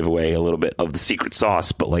kind of give away a little bit of the secret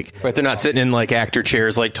sauce, but Right, they're not sitting in actor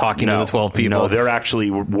chairs, talking to the 12 people. No, they're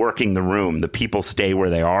actually working the room. The people stay where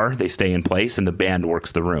they are. They stay in place, and the band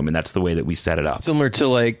works the room. And that's the way that we set it up. Similar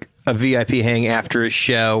to a VIP hang after a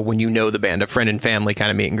show when you know the band, a friend and family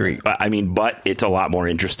kind of meet and greet. But it's a lot more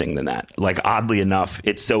interesting than that. Oddly enough,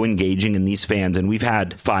 it's so engaging in these fans, and we've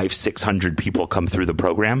had 500-600 people come through the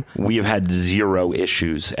program. We have had zero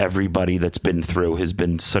issues. Everybody that's been through has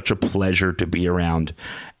been such a pleasure to be around.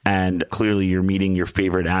 And clearly you're meeting your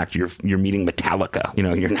favorite act. You're meeting Metallica.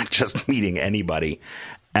 You're not just meeting anybody.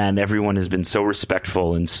 And everyone has been so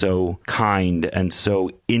respectful and so kind and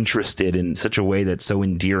so interested in such a way that's so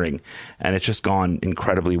endearing. And it's just gone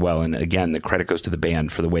incredibly well. And again, the credit goes to the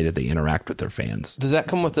band for the way that they interact with their fans. Does that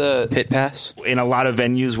come with a pit pass? In a lot of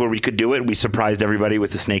venues where we could do it, we surprised everybody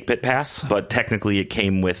with the snake pit pass. But technically, it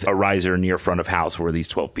came with a riser near front of house where these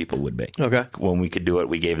 12 people would be. Okay. When we could do it,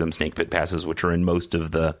 we gave them snake pit passes, which are in most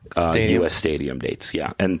of the U.S. stadium dates.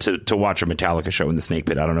 Yeah. And to watch a Metallica show in the snake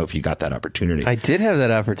pit, I don't know if you got that opportunity. I did have that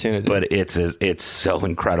opportunity. But it's so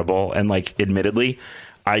incredible. And admittedly,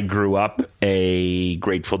 I grew up a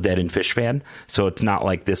Grateful Dead and Fish fan, so it's not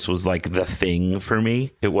like this was the thing for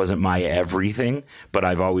me. It wasn't my everything, but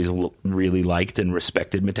I've always really liked and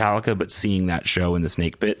respected Metallica. But seeing that show in the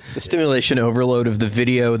Snake Pit, the stimulation overload of the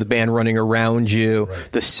video, the band running around you,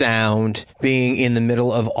 the sound, being in the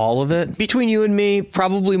middle of all of it. Between you and me,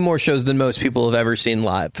 probably more shows than most people have ever seen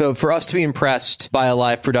live. So for us to be impressed by a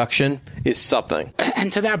live production is something.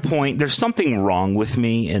 And to that point, there's something wrong with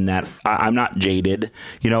me in that I'm not jaded.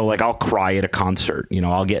 I'll cry at a concert.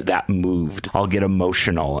 I'll get that moved. I'll get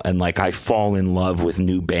emotional. And I fall in love with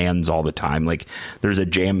new bands all the time. There's a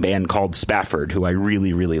jam band called Spafford who I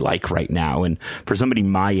really, really like right now. And for somebody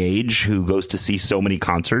my age who goes to see so many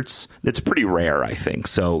concerts, it's pretty rare, I think.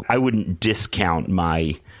 So I wouldn't discount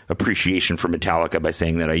my appreciation for Metallica by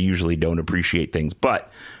saying that I usually don't appreciate things.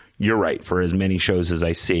 But you're right. For as many shows as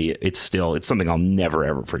I see, it's something I'll never,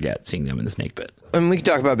 ever forget, seeing them in the Snake Pit. And we can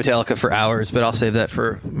talk about Metallica for hours, but I'll save that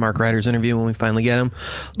for Mark Ryder's interview when we finally get him.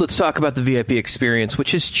 Let's talk about the VIP experience,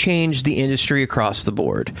 which has changed the industry across the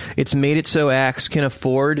board. It's made it so acts can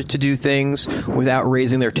afford to do things without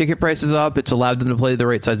raising their ticket prices up. It's allowed them to play the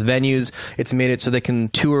right size venues. It's made it so they can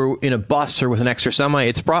tour in a bus or with an extra semi.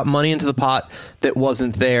 It's brought money into the pot that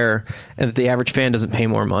wasn't there, and that the average fan doesn't pay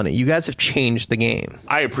more money. You guys have changed the game.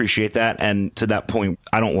 I appreciate that, and to that point,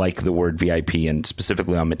 I don't like the word VIP, and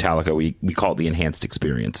specifically on Metallica, we call it the enhanced enhanced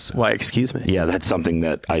experience. Why, excuse me? Yeah, that's something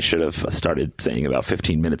that I should have started saying about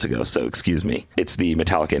 15 minutes ago. So excuse me. It's the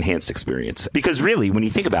Metallica enhanced experience. Because really, when you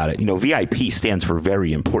think about it, VIP stands for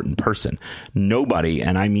very important person. Nobody,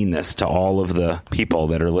 and I mean this to all of the people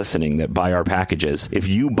that are listening that buy our packages, if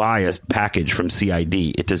you buy a package from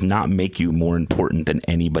C.I.D, it does not make you more important than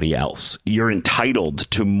anybody else. You're entitled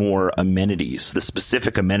to more amenities, the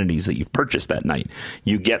specific amenities that you've purchased that night.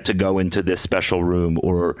 You get to go into this special room,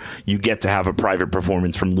 or you get to have a private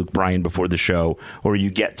performance from Luke Bryan before the show, or you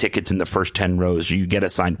get tickets in the first 10 rows, you get a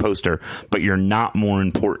signed poster, but you're not more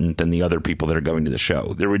important than the other people that are going to the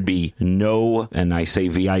show. There would be no, and I say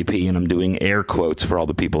VIP, and I'm doing air quotes for all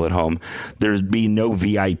the people at home, there'd be no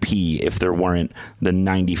VIP if there weren't the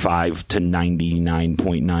 95 to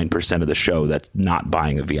 99.9% of the show that's not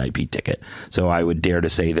buying a VIP ticket. So I would dare to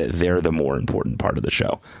say that they're the more important part of the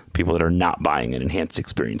show, people that are not buying an enhanced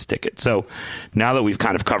experience ticket. So now that we've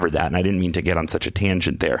kind of covered that, and I didn't mean to get on such a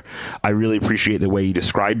tangent there, I really appreciate the way you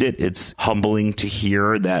described it. It's humbling to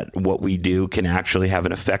hear that what we do can actually have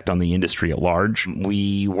an effect on the industry at large.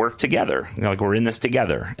 We work together, like we're in this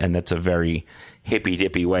together, and that's a very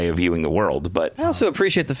hippy-dippy way of viewing the world. But I also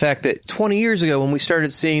appreciate the fact that 20 years ago, when we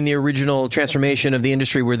started seeing the original transformation of the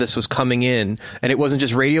industry where this was coming in, and it wasn't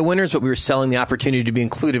just radio winners, but we were selling the opportunity to be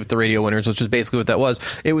included with the radio winners, which is basically what that was.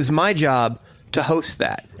 It was my job to host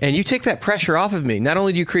that. And you take that pressure off of me. Not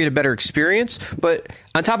only do you create a better experience, but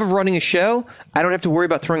on top of running a show, I don't have to worry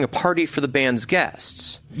about throwing a party for the band's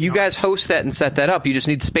guests. You guys host that and set that up. You just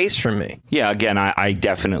need space from me. Yeah, again, I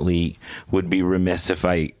definitely would be remiss if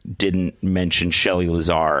I didn't mention Shelley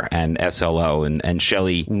Lazar and SLO. And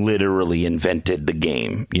Shelley literally invented the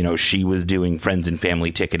game. She was doing friends and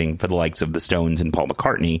family ticketing for the likes of the Stones and Paul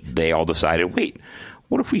McCartney. They all decided, wait,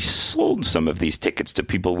 what if we sold some of these tickets to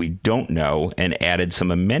people we don't know and added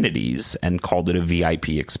some amenities and called it a VIP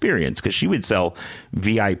experience? Because she would sell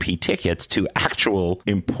VIP tickets to actual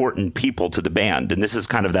important people to the band. And this is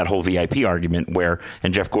kind of that whole VIP argument where,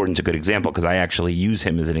 and Jeff Gordon's a good example because I actually use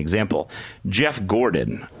him as an example. Jeff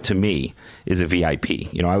Gordon, to me, is a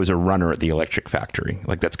VIP. I was a runner at the Electric Factory.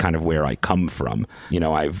 Like, that's kind of where I come from.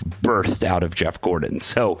 I've birthed out of Jeff Gordon.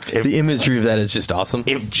 So the imagery of that is just awesome.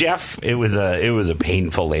 If Jeff, it was a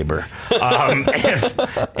painful labor.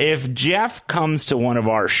 If Jeff comes to one of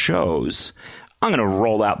our shows, I'm going to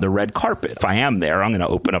roll out the red carpet. If I am there, I'm going to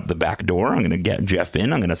open up the back door. I'm going to get Jeff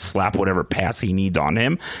in. I'm going to slap whatever pass he needs on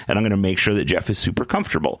him. And I'm going to make sure that Jeff is super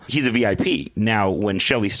comfortable. He's a VIP. Now, when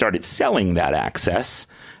Shelley started selling that access,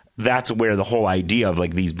 that's where the whole idea of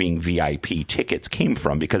like these being VIP tickets came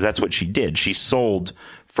from, because that's what she did. She sold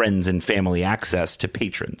friends and family access to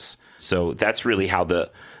patrons. So that's really how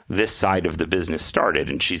this side of the business started.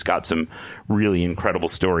 And she's got some really incredible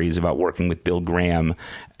stories about working with Bill Graham,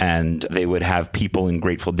 and they would have people in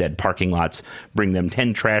Grateful Dead parking lots bring them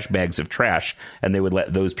 10 trash bags of trash, and they would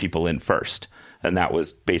let those people in first. And that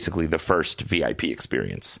was basically the first VIP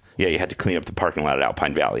experience. Yeah, you had to clean up the parking lot at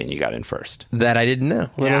Alpine Valley, and you got in first. That I didn't know.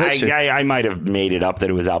 I might have made it up that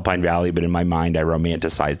it was Alpine Valley, but in my mind, I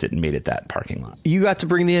romanticized it and made it that parking lot. You got to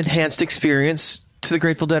bring the enhanced experience to the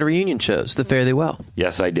Grateful Dead reunion shows, the Fare Thee Well.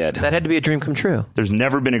 Yes, I did. That had to be a dream come true. There's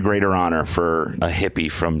never been a greater honor for a hippie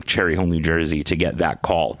from Cherry Hill, New Jersey to get that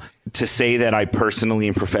call. To say that I personally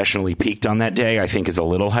and professionally peaked on that day, I think is a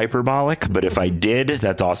little hyperbolic, but if I did,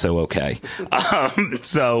 that's also okay.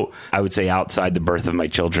 So I would say outside the birth of my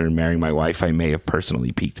children and marrying my wife, I may have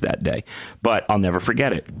personally peaked that day, but I'll never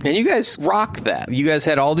forget it. And you guys rocked that. You guys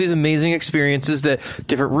had all these amazing experiences, that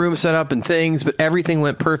different room set up and things, but everything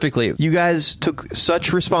went perfectly. You guys took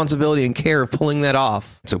such responsibility and care of pulling that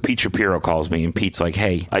off. So Pete Shapiro calls me, and Pete's like,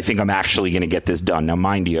 hey, I think I'm actually going to get this done. Now,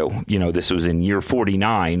 mind you, this was in year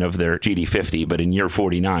 49 of their GD50, but in year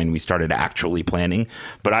 49, we started actually planning.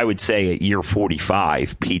 But I would say at year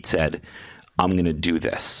 45, Pete said, I'm going to do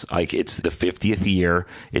this. Like, it's the 50th year.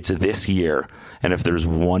 It's this year. And if there's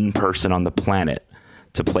one person on the planet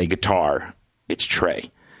to play guitar, it's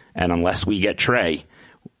Trey. And unless we get Trey,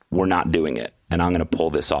 we're not doing it. And I'm going to pull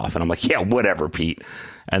this off. And I'm like, yeah, whatever, Pete.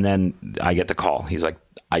 And then I get the call. He's like,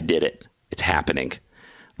 I did it. It's happening.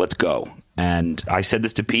 Let's go. And I said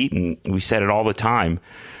this to Pete, and we said it all the time.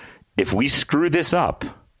 If we screw this up,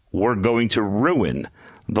 we're going to ruin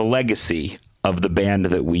the legacy of the band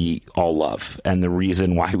that we all love and the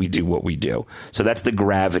reason why we do what we do. So that's the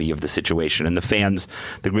gravity of the situation. And the fans,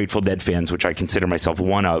 the Grateful Dead fans, which I consider myself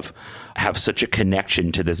one of, have such a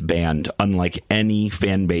connection to this band, unlike any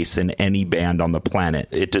fan base in any band on the planet.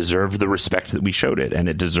 It deserved the respect that we showed it, and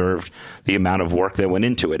it deserved the amount of work that went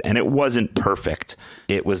into it. And it wasn't perfect.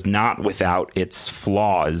 It was not without its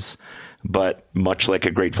flaws. But much like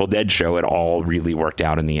a Grateful Dead show, it all really worked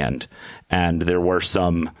out in the end. And there were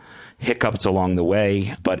some hiccups along the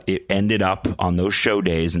way, but it ended up on those show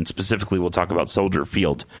days, and specifically we'll talk about Soldier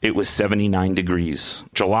Field. It was 79 degrees.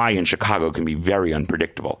 July in Chicago can be very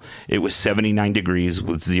unpredictable. It was 79 degrees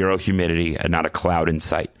with zero humidity and not a cloud in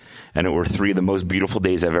sight. And it were 3 of the most beautiful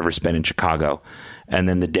days I've ever spent in Chicago. And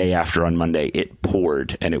then the day after on Monday, it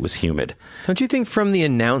poured and it was humid. Don't you think from the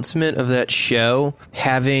announcement of that show,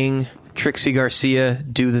 having Trixie Garcia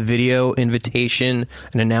do the video invitation,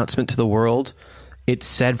 an announcement to the world, it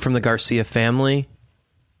said from the Garcia family,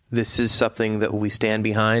 this is something that we stand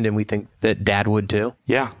behind and we think that Dad would too?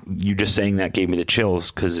 Yeah, you just saying that gave me the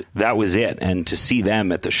chills because that was it. And to see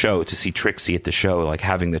them at the show, to see Trixie at the show, like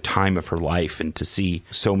having the time of her life, and to see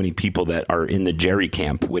so many people that are in the Jerry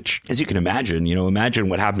camp, which, as you can imagine, imagine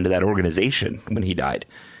what happened to that organization when he died.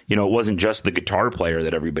 It wasn't just the guitar player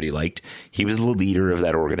that everybody liked. He was the leader of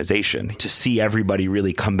that organization. To see everybody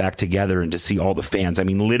really come back together and to see all the fans. I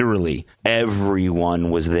mean, literally everyone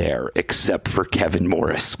was there except for Kevin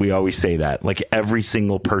Morris. We always say that. Like every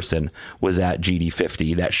single person was at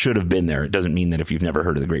GD50 that should have been there. It doesn't mean that if you've never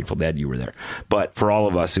heard of the Grateful Dead, you were there. But for all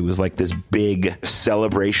of us, it was like this big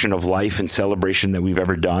celebration of life and celebration that we've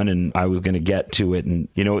ever done. And I was going to get to it. And,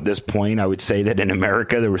 at this point, I would say that in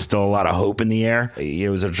America, there was still a lot of hope in the air. It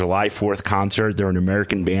was a July 4th concert. They're an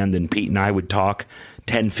American band, and Pete and I would talk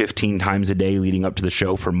 10, 15 times a day leading up to the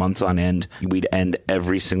show for months on end. We'd end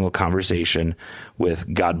every single conversation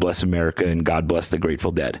with God bless America and God bless the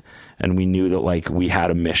Grateful Dead. And we knew that we had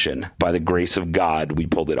a mission. By the grace of God, we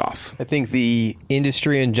pulled it off. I think the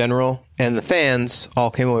industry in general and the fans all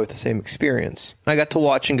came away with the same experience. I got to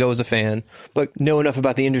watch and go as a fan, but know enough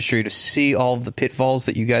about the industry to see all of the pitfalls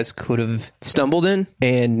that you guys could have stumbled in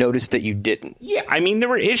and noticed that you didn't. Yeah, I mean, there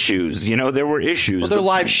were issues. There were issues. Well, they're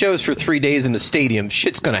live shows for 3 days in a stadium.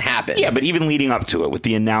 Shit's going to happen. Yeah, but even leading up to it with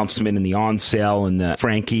the announcement and the on sale and the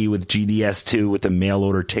Frankie with GDS2 with the mail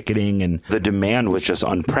order ticketing, and the demand was just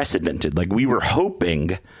unprecedented. We were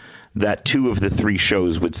hoping that 2 of the 3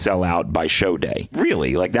 shows would sell out by show day.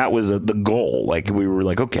 Really, that was the goal. We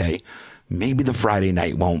were okay, maybe the Friday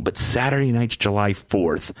night won't, but Saturday night's July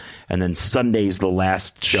 4th, and then Sunday's the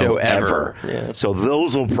last show ever. Yeah. So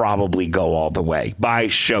those will probably go all the way by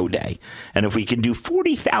show day. And if we can do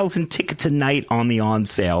 40,000 tickets a night on the on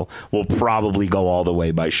sale, we'll probably go all the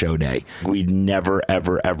way by show day. We'd never,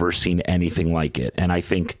 ever, ever seen anything like it. And I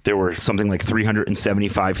think there were something like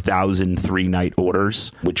 375,000 3-night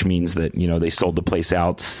orders, which means that, they sold the place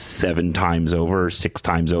out 7 times over, 6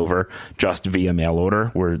 times over, just via mail order,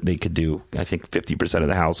 where they could do, I think, 50% of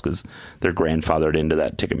the house because they're grandfathered into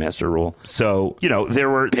that Ticketmaster rule. So, there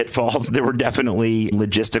were pitfalls. There were definitely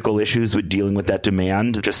logistical issues with dealing with that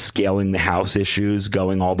demand, just scaling the house issues,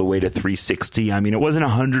 going all the way to 360. I mean, it wasn't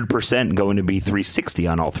 100% going to be 360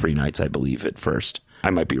 on all 3 nights, I believe, at first. I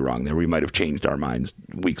might be wrong there. We might have changed our minds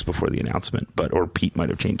weeks before the announcement, or Pete might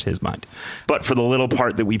have changed his mind. But for the little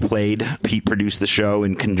part that we played, Pete produced the show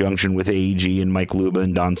in conjunction with AEG and Mike Luba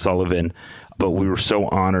and Don Sullivan. But we were so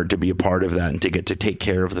honored to be a part of that and to get to take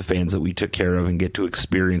care of the fans that we took care of and get to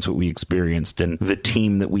experience what we experienced. And the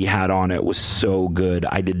team that we had on it was so good.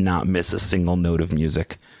 I did not miss a single note of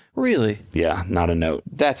music. Really? Yeah, not a note.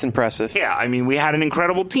 That's impressive. Yeah, I mean, we had an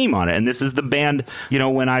incredible team on it. And this is the band,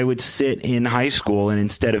 when I would sit in high school and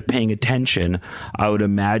instead of paying attention, I would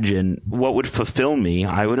imagine what would fulfill me.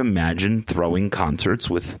 I would imagine throwing concerts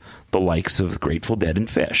with the likes of Grateful Dead and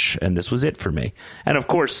Fish. And this was it for me. And of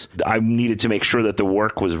course, I needed to make sure that the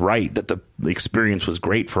work was right, that the experience was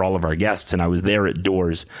great for all of our guests. And I was there at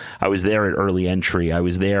doors. I was there at early entry. I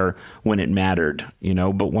was there when it mattered,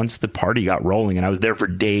 but once the party got rolling, and I was there for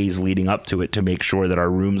days leading up to it to make sure that our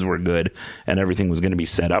rooms were good and everything was going to be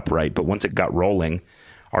set up right. But once it got rolling,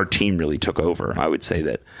 our team really took over. I would say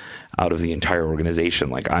that out of the entire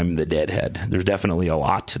organization, I'm the deadhead. There's definitely a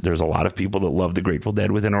lot. There's a lot of people that love the Grateful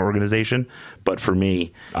Dead within our organization. But for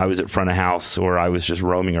me, I was at front of house or I was just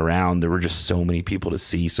roaming around. There were just so many people to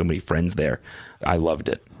see, so many friends there. I loved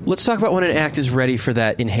it. Let's talk about when an act is ready for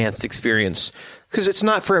that enhanced experience. Because it's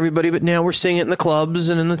not for everybody, but now we're seeing it in the clubs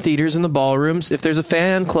and in the theaters and the ballrooms. If there's a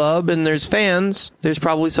fan club and there's fans, there's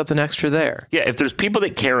probably something extra there. Yeah, if there's people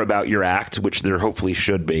that care about your act, which there hopefully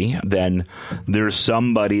should be, then there's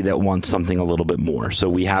somebody that that wants something a little bit more. So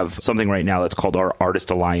we have something right now that's called our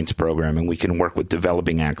Artist Alliance program, and we can work with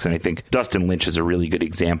developing acts. And I think Dustin Lynch is a really good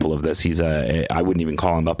example of this. He's I wouldn't even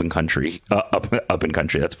call him up in country. Up in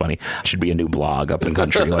country. That's funny. Should be a new blog, Up in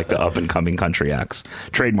Country, like the up and coming country acts.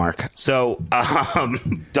 Trademark. So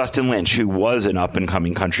Dustin Lynch, who was an up and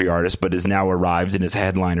coming country artist, but is now arrived and is a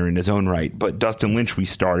headliner in his own right. But Dustin Lynch, we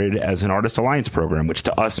started as an Artist Alliance program, which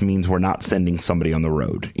to us means we're not sending somebody on the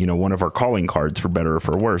road. You know, one of our calling cards, for better or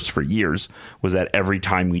for worse, for years was that every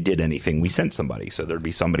time we did anything, we sent somebody. So there'd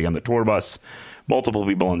be somebody on the tour bus, multiple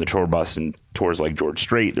people on the tour bus, and tours like George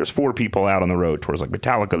Strait, there's 4 people out on the road. Tours like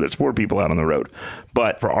Metallica, there's 4 people out on the road.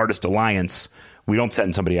 But for Artist Alliance, we don't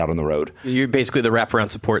send somebody out on the road. You're basically the wraparound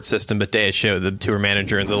support system, but day of show, the tour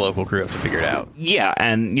manager and the local crew have to figure it out. Yeah,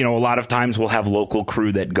 and a lot of times we'll have local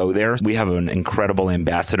crew that go there. We have an incredible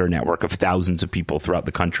ambassador network of thousands of people throughout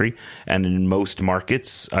the country. And in most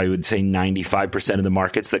markets, I would say 95% of the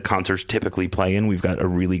markets that concerts typically play in, we've got a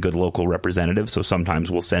really good local representative. So sometimes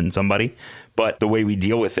we'll send somebody. But the way we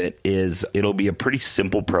deal with it is it'll be a pretty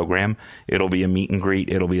simple program. It'll be a meet and greet.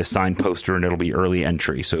 It'll be a signed poster, and it'll be early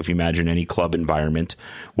entry. So if you imagine any club environment,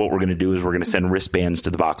 what we're going to do is we're going to send wristbands to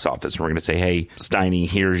the box office. We're going to say, hey, Steiny,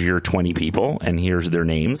 here's your 20 people, and here's their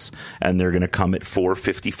names. And they're going to come at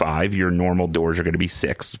 4:55. Your normal doors are going to be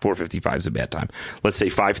 6. 4:55 is a bad time. Let's say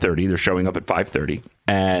 5:30. They're showing up at 5:30.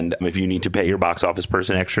 And if you need to pay your box office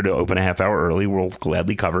person extra to open a half hour early, we'll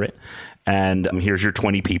gladly cover it. And here's your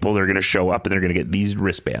 20 people. They're going to show up and they're going to get these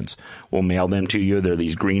wristbands. We'll mail them to you. They're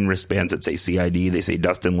these green wristbands that say C.I.D. They say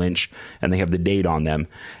Dustin Lynch, and they have the date on them.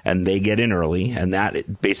 And they get in early, and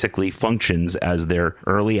that basically functions as their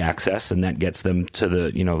early access, and that gets them to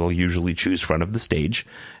the, they'll usually choose front of the stage.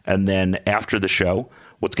 And then after the show,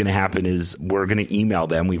 what's going to happen is we're going to email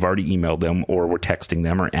them. We've already emailed them, or we're texting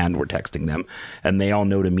them, and we're texting them. And they all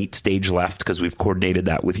know to meet stage left because we've coordinated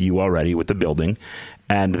that with you already with the building.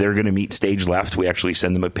 And they're going to meet stage left. We actually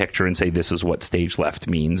send them a picture and say, this is what stage left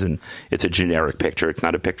means. And it's a generic picture. It's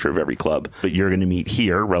not a picture of every club. But you're going to meet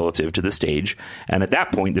here relative to the stage. And at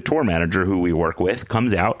that point, the tour manager who we work with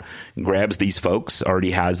comes out, grabs these folks,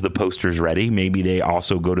 already has the posters ready. Maybe they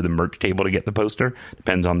also go to the merch table to get the poster.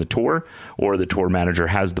 Depends on the tour. Or the tour manager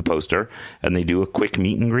has the poster. And they do a quick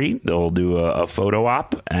meet and greet. They'll do a photo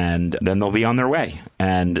op. And then they'll be on their way.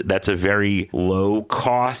 And that's a very low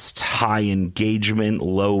cost, high engagement,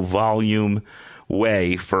 low volume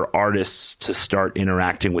way for artists to start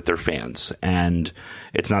interacting with their fans. And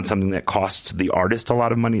it's not something that costs the artist a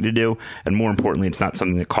lot of money to do. And more importantly, it's not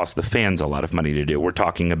something that costs the fans a lot of money to do. We're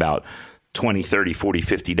talking about $20, $30,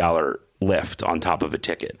 $40, $50 lift on top of a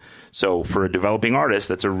ticket. So for a developing artist,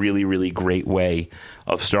 that's a really, really great way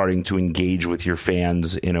of starting to engage with your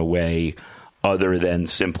fans in a way other than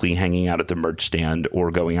simply hanging out at the merch stand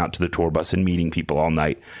or going out to the tour bus and meeting people all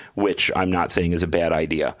night, which I'm not saying is a bad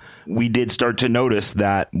idea. We did start to notice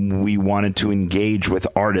that we wanted to engage with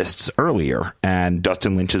artists earlier, and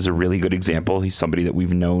Dustin Lynch is a really good example. He's somebody that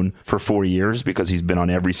we've known for 4 years because he's been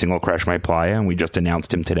on every single Crash My Playa, and we just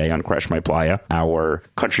announced him today on Crash My Playa, our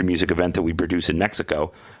country music event that we produce in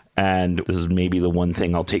Mexico. And this is maybe the one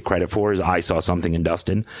thing I'll take credit for is I saw something in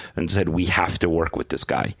Dustin and said, we have to work with this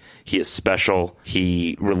guy. He is special.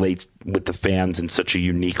 He relates with the fans in such a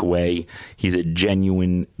unique way. He's a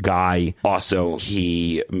genuine guy. Also,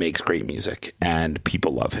 he makes great music and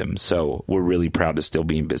people love him. So we're really proud to still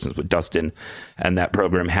be in business with Dustin. And that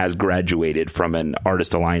program has graduated from an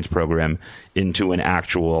Artist Alliance program into an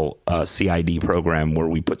actual C.I.D. program where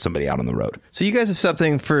we put somebody out on the road. So you guys have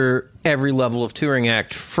something for every level of touring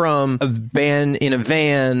act, from a band in a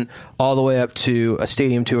van all the way up to a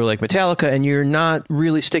stadium tour like Metallica, and you're not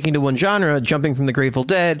really sticking to one genre, jumping from the Grateful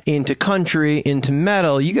Dead into country, into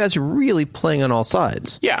metal. You guys are really playing on all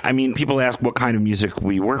sides. Yeah, I mean, people ask what kind of music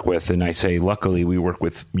we work with, and I say, luckily, we work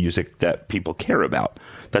with music that people care about.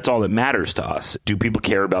 That's all that matters to us. Do people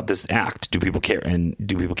care about this act? Do people care? And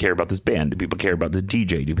do people care about this band? Do people care about this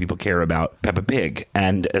DJ? Do people care about Peppa Pig?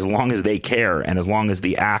 And as long as they care, and as long as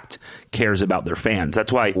the act cares about their fans,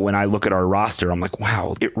 that's why when I look at our roster, I'm like,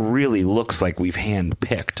 wow, it really looks like we've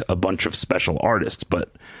handpicked a bunch of special artists,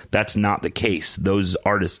 but that's not the case. Those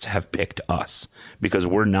artists have picked us because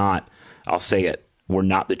we're not, I'll say it, we're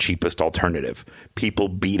not the cheapest alternative. People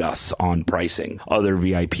beat us on pricing. Other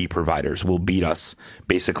VIP providers will beat us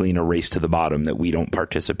basically in a race to the bottom that we don't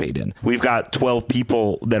participate in. We've got 12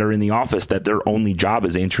 people that are in the office that their only job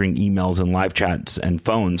is answering emails and live chats and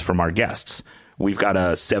phones from our guests. We've got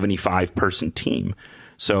a 75-person team.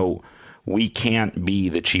 So we can't be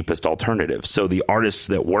the cheapest alternative. So the artists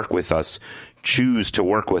that work with us choose to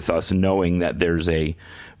work with us knowing that there's a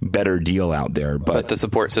better deal out there. But the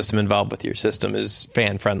support system involved with your system is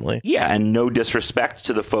fan friendly. Yeah, and no disrespect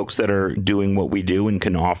to the folks that are doing what we do and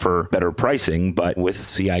can offer better pricing, but with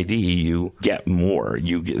C.I.D. you get more.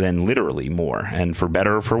 You get then literally more, and for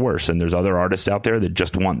better or for worse. And there's other artists out there that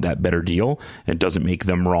just want that better deal. It doesn't make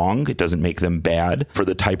them wrong. It doesn't make them bad. For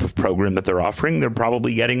the type of program that they're offering, they're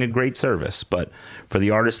probably getting a great service. But for the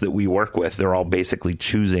artists that we work with, they're all basically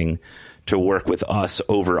choosing to work with us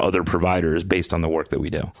over other providers based on the work that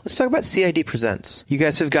we do. Let's talk about C.I.D. Presents. You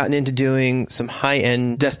guys have gotten into doing some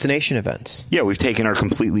high-end destination events. Yeah, we've taken our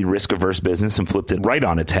completely risk-averse business and flipped it right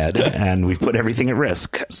on its head, and we've put everything at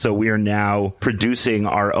risk. So we are now producing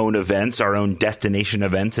our own events, our own destination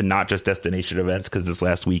events, and not just destination events, because this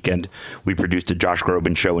last weekend we produced a Josh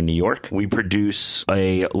Groban show in New York. We produce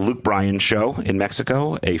a Luke Bryan show in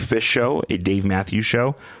Mexico, a Fish show, a Dave Matthews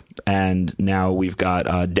show, and now we've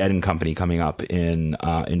got Dead & Company coming up in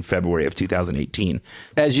February of 2018.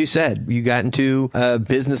 As you said, you got into a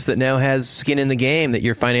business that now has skin in the game, that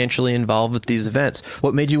you're financially involved with these events.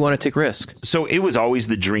 What made you want to take risk? So it was always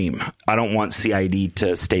the dream. I don't want C.I.D.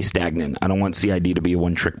 to stay stagnant. I don't want C.I.D. to be a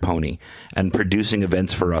one-trick pony. And producing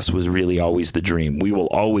events for us was really always the dream. We will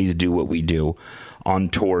always do what we do on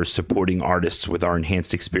tours, supporting artists with our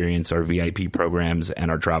enhanced experience, our VIP programs,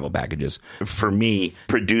 and our travel packages. For me,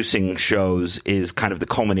 producing shows is kind of the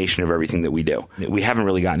culmination of everything that we do. We haven't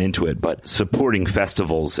really gotten into it, but supporting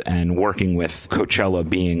festivals and working with Coachella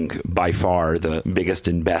being by far the biggest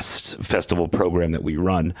and best festival program that we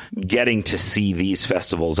run, getting to see these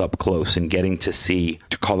festivals up close and getting to see,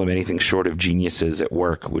 to call them anything short of geniuses at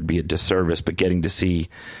work would be a disservice, but getting to see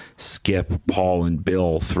Skip, Paul, and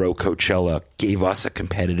Bill throw Coachella gave us a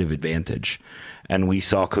competitive advantage. And we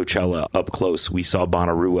saw Coachella up close. We saw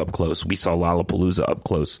Bonnaroo up close. We saw Lollapalooza up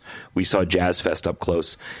close. We saw Jazz Fest up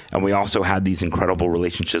close. And we also had these incredible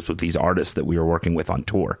relationships with these artists that we were working with on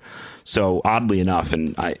tour. So oddly enough,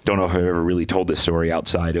 and I don't know if I've ever really told this story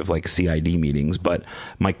outside of like C.I.D. meetings, but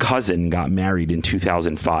my cousin got married in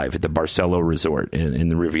 2005 at the Barcelo Resort in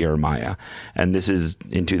the Riviera Maya. And this is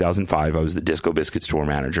in 2005. I was the Disco Biscuits tour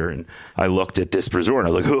manager, and I looked at this resort.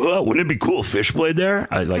 And I was like, oh, wouldn't it be cool if Fish played there?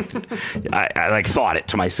 I thought it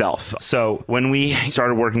to myself. So when we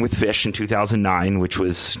started working with Fish in 2009, which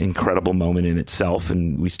was an incredible moment in itself,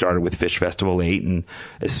 and we started with Fish Festival 8, and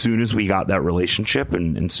as soon as we got that relationship,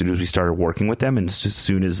 and as soon as we started working with them, and as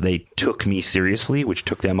soon as they took me seriously, which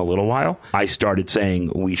took them a little while, I started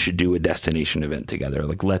saying we should do a destination event together.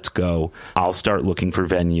 Like, let's go. I'll start looking for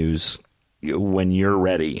venues when you're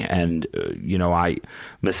ready. And, I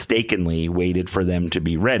mistakenly waited for them to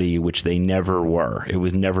be ready, which they never were. It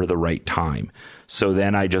was never the right time. So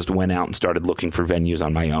then I just went out and started looking for venues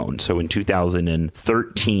on my own. So in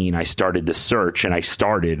 2013, I started the search, and I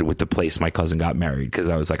started with the place my cousin got married, because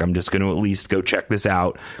I was like, I'm just going to at least go check this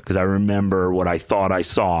out, because I remember what I thought I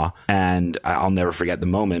saw. And I'll never forget the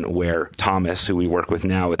moment where Thomas, who we work with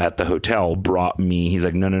now at the hotel, brought me, he's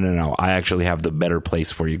like, no, I actually have the better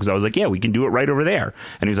place for you. Because I was like, yeah, we can do it right over there.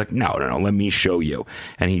 And he was like, no, let me show you.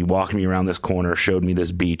 And he walked me around this corner, showed me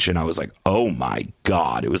this beach, and I was like, oh my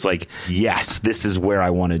God. It was like, yes, this is where I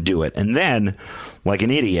want to do it. And then, like an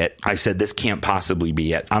idiot, I said, this can't possibly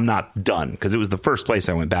be it. I'm not done, because it was the first place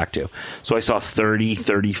I went back to. So I saw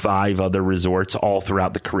 35 other resorts all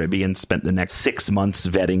throughout the Caribbean, spent the next 6 months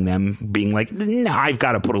vetting them, being like, no, I've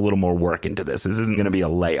got to put a little more work into this. This isn't going to be a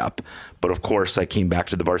layup. But of course, I came back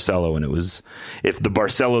to the Barcelo, and it was, if the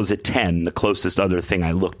Barcelo's at 10, the closest other thing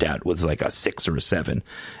I looked at was like a 6 or a 7.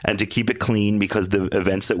 And to keep it clean, because the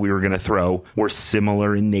events that we were going to throw were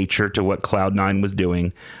similar in nature to what Cloud9 was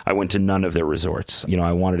doing, I went to none of their resorts.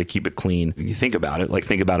 I wanted to keep it clean. You think about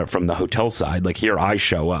it from the hotel side. Like, here I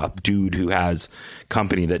show up, dude who has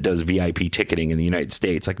company that does VIP ticketing in the United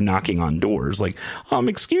States, like knocking on doors, like,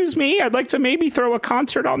 excuse me, I'd like to maybe throw a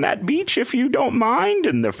concert on that beach if you don't mind.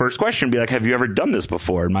 And the first question would be like, have you ever done this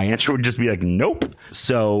before? And my answer would just be like, nope.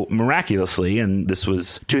 So miraculously, and this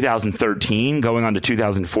was 2013 going on to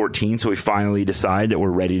 2014, so we finally decide that we're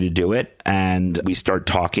ready to do it. And we start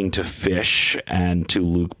talking to Fish and to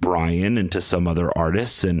Luke Bryan and to some other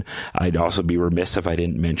artists. And I'd also be remiss if I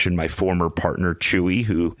didn't mention my former partner, Chewy,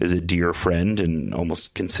 who is a dear friend and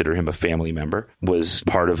almost consider him a family member, was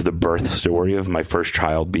part of the birth story of my first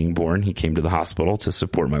child being born. He came to the hospital to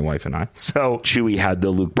support my wife and I. So Chewy had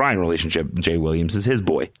the Luke Bryan relationship. Jay Williams is his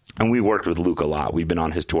boy. And we worked with Luke a lot. We've been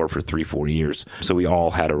on his tour for 3-4 years. So we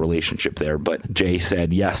all had a relationship there. But Jay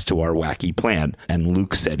said yes to our wacky plan. And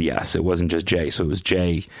Luke said yes. It wasn't just Jay. So it was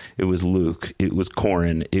Jay, it was Luke, it was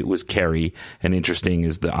Corin, it was Kerry, and and interesting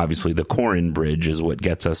is obviously the Corin Bridge is what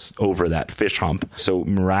gets us over that fish hump. So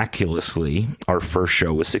miraculously, our first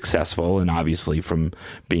show was successful. And obviously from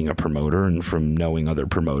being a promoter and from knowing other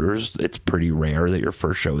promoters, it's pretty rare that your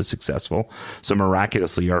first show is successful. So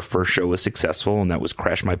miraculously, our first show was successful, and that was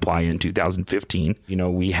Crash My Playa in 2015.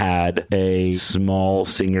 We had a small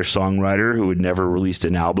singer-songwriter who had never released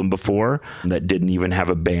an album before, that didn't even have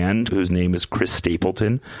a band, whose name is Chris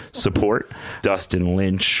Stapleton, support. Dustin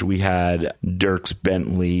Lynch, we had Dierks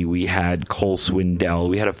Bentley, we had Cole Swindell.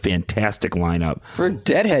 We had a fantastic lineup. For a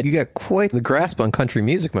deadhead, you got quite the grasp on country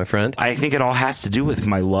music, my friend. I think it all has to do with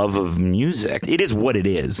my love of music. It is what it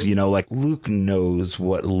is. Like Luke knows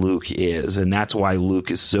what Luke is, and that's why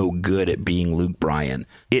Luke is so good at being Luke Bryan.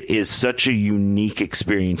 It is such a unique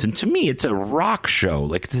experience. And to me, it's a rock show.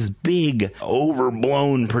 Like this big,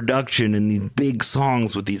 overblown production and these big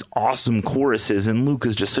songs with these awesome choruses. And Luke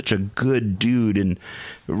is just such a good dude and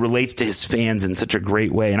relates to his fans in such a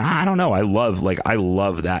great way. And I don't know. I love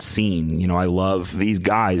that scene. I love these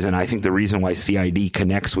guys. And I think the reason why C.I.D.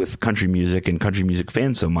 connects with country music and country music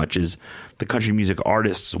fans so much is the country music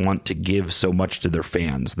artists want to give so much to their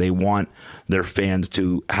fans. They want their fans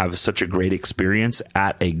to have such a great experience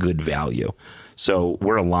at a good value. So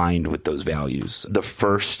we're aligned with those values. The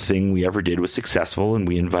first thing we ever did was successful, and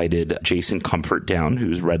we invited Jason Comfort down,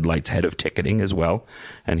 who's Red Light's head of ticketing as well.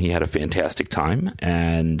 And he had a fantastic time.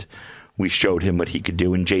 And we showed him what he could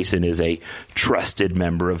do. And Jason is a trusted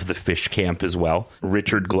member of the Fish Camp as well.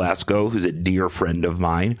 Richard Glasgow, who's a dear friend of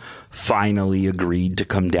mine, finally agreed to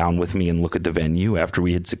come down with me and look at the venue after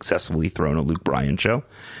we had successfully thrown a Luke Bryan show,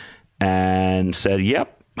 and said,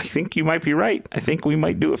 yep, I think you might be right. I think we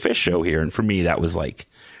might do a Fish show here. And for me, that was like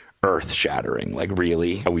earth shattering. Like,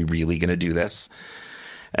 really? Are we really going to do this?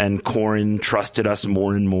 And Corin trusted us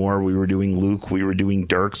more and more. We were doing Luke. We were doing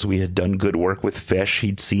Dierks. We had done good work with Fish.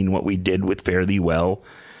 He'd seen what we did with Fare Thee Well,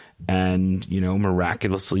 and,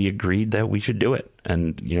 miraculously agreed that we should do it.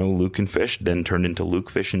 And, Luke and Fish then turned into Luke,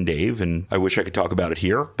 Fish, and Dave. And I wish I could talk about it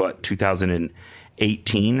here, but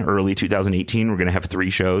early 2018, we're going to have 3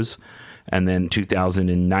 shows. And then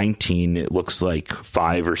 2019, it looks like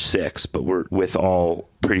 5 or 6, but we're with all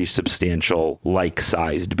pretty substantial,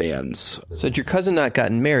 like-sized bands. So had your cousin not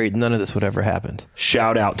gotten married, none of this would ever happened.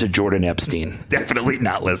 Shout out to Jordan Epstein. Definitely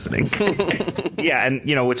not listening. Yeah, and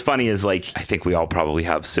what's funny is, I think we all probably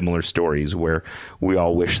have similar stories where we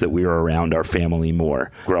all wish that we were around our family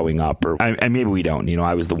more growing up, or maybe we don't.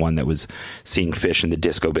 I was the one that was seeing Fish and the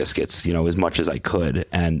Disco Biscuits, as much as I could,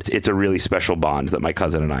 and it's a really special bond that my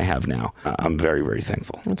cousin and I have now. I'm very, very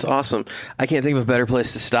thankful. That's awesome. I can't think of a better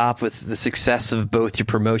place to stop with the success of both your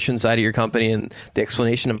promotion side of your company and the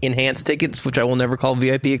explanation of enhanced tickets, which I will never call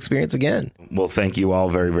VIP experience again. Well, thank you all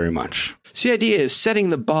very, very much. So the idea is setting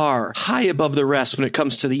the bar high above the rest when it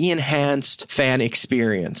comes to the enhanced fan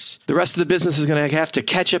experience. The rest of the business is going to have to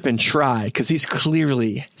catch up and try, because he's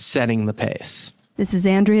clearly setting the pace. This is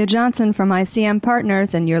Andrea Johnson from ICM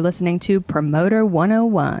Partners, and you're listening to Promoter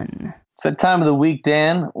 101. It's that time of the week,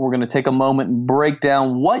 Dan. We're going to take a moment and break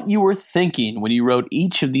down what you were thinking when you wrote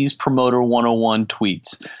each of these Promoter 101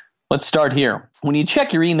 tweets. Let's start here. When you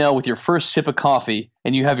check your email with your first sip of coffee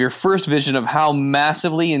and you have your first vision of how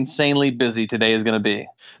massively, insanely busy today is going to be.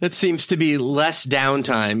 It seems to be less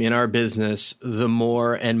downtime in our business the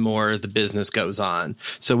more and more the business goes on.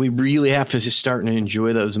 So we really have to just start and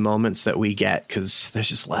enjoy those moments that we get, because there's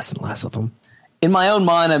just less and less of them. In my own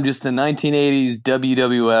mind, I'm just a 1980s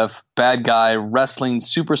WWF bad guy wrestling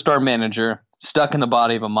superstar manager stuck in the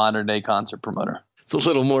body of a modern-day concert promoter. It's a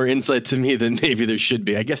little more insight to me than maybe there should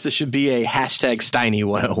be. I guess this should be a hashtag Steiny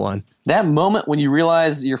 101. That moment when you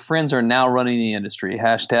realize your friends are now running the industry.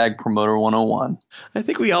 Hashtag Promoter 101. I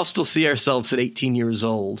think we all still see ourselves at 18 years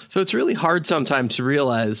old. So it's really hard sometimes to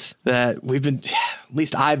realize that at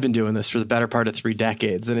least I've been doing this for the better part of 3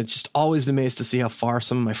 decades. And it's just always amazed to see how far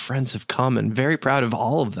some of my friends have come, and very proud of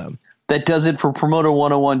all of them. That does it for Promoter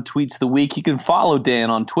 101 Tweets of the Week. You can follow Dan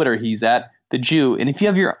on Twitter. He's at The Jew. And if you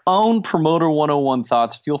have your own Promoter 101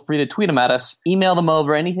 thoughts, feel free to tweet them at us, email them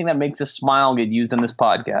over. Anything that makes us smile get used in this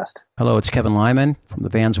podcast. Hello, it's Kevin Lyman from the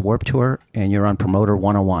Vans Warped Tour, and you're on Promoter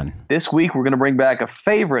 101. This week, we're going to bring back a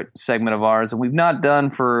favorite segment of ours that we've not done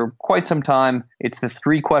for quite some time. It's the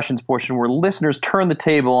 3 questions portion, where listeners turn the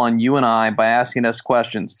table on you and I by asking us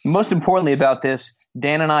questions. Most importantly about this,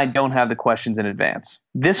 Dan and I don't have the questions in advance.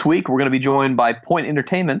 This week, we're going to be joined by Point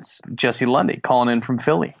Entertainment's Jesse Lundy, calling in from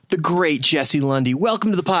Philly. The great Jesse Lundy.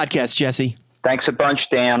 Welcome to the podcast, Jesse. Thanks a bunch,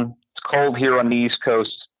 Dan. It's cold here on the East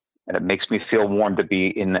Coast, and it makes me feel warm to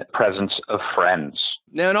be in the presence of friends.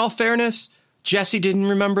 Now, in all fairness, Jesse didn't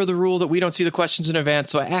remember the rule that we don't see the questions in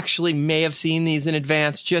advance, so I actually may have seen these in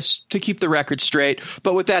advance just to keep the record straight.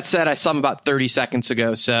 But with that said, I saw them about 30 seconds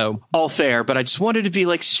ago, so all fair. But I just wanted to be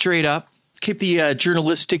like straight up, keep the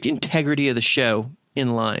journalistic integrity of the show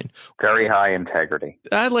in line. Very high integrity.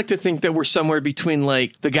 I'd like to think that we're somewhere between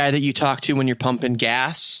like the guy that you talk to when you're pumping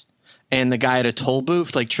gas and the guy at a toll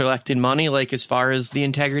booth, like collecting money, like as far as the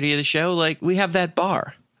integrity of the show, like we have that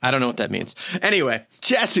bar. I don't know what that means. Anyway,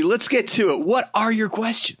 Jesse, let's get to it. What are your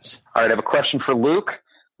questions? All right, I have a question for Luke.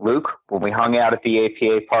 Luke, when we hung out at the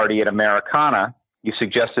APA party at Americana, you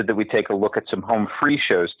suggested that we take a look at some home free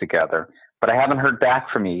shows together, but I haven't heard back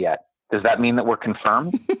from you yet. Does that mean that we're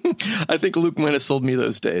confirmed? I think Luke might have sold me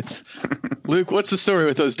those dates. Luke, what's the story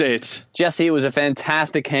with those dates? Jesse, it was a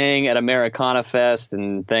fantastic hang at Americana Fest,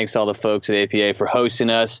 and thanks to all the folks at APA for hosting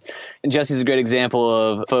us. And Jesse's a great example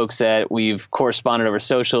of folks that we've corresponded over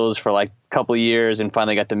socials for like a couple of years and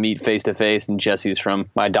finally got to meet face to face. And Jesse's from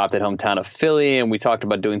my adopted hometown of Philly, and we talked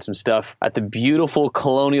about doing some stuff at the beautiful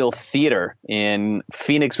Colonial Theater in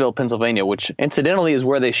Phoenixville, Pennsylvania, which incidentally is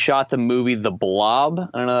where they shot the movie The Blob.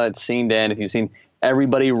 I don't know that scene, Dan, if you've seen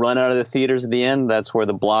everybody run out of the theaters at the end, that's where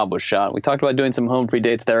The Blob was shot. We talked about doing some home free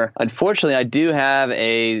dates there. Unfortunately, I do have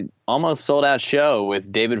a almost sold out show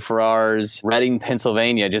with David Farrar's Reading,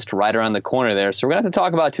 Pennsylvania, just right around the corner there. So we're going to have to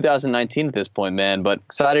talk about 2019 at this point, man. But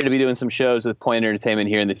excited to be doing some shows with Point Entertainment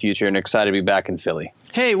here in the future and excited to be back in Philly.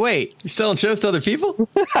 Hey, wait, you're selling shows to other people?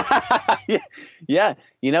 Yeah.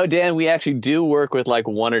 You know, Dan, we actually do work with like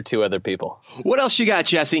one or two other people. What else you got,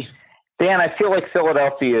 Jesse? Dan, I feel like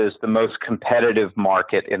Philadelphia is the most competitive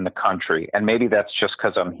market in the country, and maybe that's just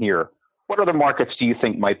because I'm here. What other markets do you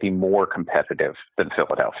think might be more competitive than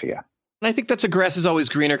Philadelphia? I think that's a grass is always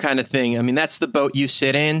greener kind of thing. I mean, that's the boat you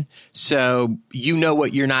sit in, so you know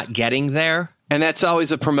what you're not getting there. And that's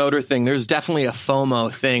always a promoter thing. There's definitely a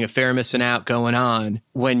FOMO thing, a fear of missing out going on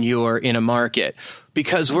when you're in a market.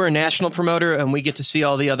 Because we're a national promoter and we get to see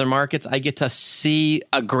all the other markets, I get to see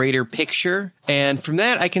a greater picture. And from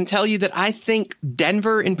that, I can tell you that I think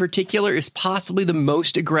Denver in particular is possibly the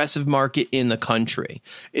most aggressive market in the country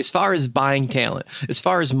as far as buying talent. As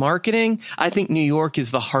far as marketing, I think New York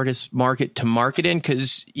is the hardest market to market in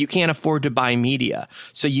because you can't afford to buy media.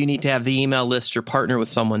 So you need to have the email list or partner with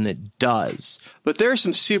someone that does. But there are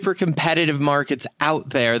some super competitive markets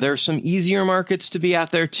out there. There are some easier markets to be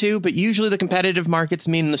out there too, but usually the competitive markets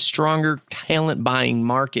mean the stronger talent buying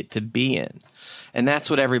market to be in. And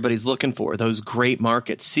that's what everybody's looking for, those great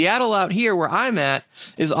markets. Seattle out here where I'm at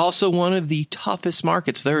is also one of the toughest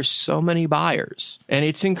markets. There are so many buyers and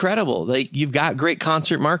it's incredible. Like you've got great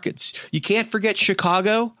concert markets. You can't forget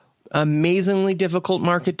Chicago. Amazingly difficult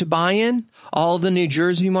market to buy in. All the New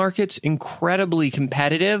Jersey markets, incredibly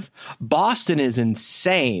competitive. Boston is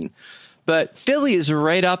insane. But Philly is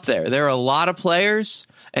right up there. There are a lot of players.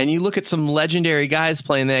 And you look at some legendary guys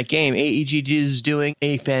playing that game. AEG is doing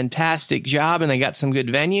a fantastic job, and they got some good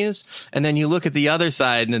venues. And then you look at the other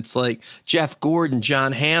side, and it's like Jeff Gordon,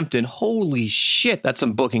 John Hampton. Holy shit, that's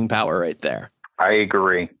some booking power right there. I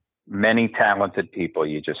agree. Many talented people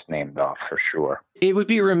you just named off for sure. It would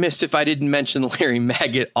be remiss if I didn't mention Larry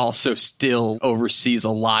Maggot also still oversees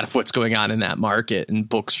a lot of what's going on in that market and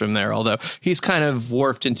books from there, although he's kind of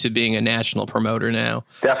warped into being a national promoter now.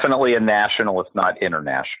 Definitely a national, if not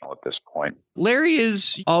international at this point. Larry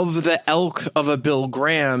is of the ilk of a Bill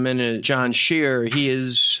Graham and a John Shear. He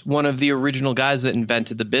is one of the original guys that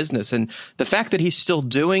invented the business. And the fact that he's still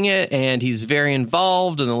doing it and he's very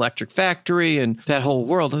involved in the Electric Factory and that whole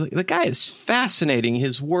world, the guy is fascinating.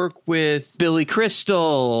 His work with Billy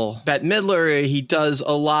Crystal, Bette Midler, he does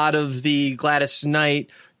a lot of the Gladys Knight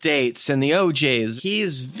dates and the OJs. He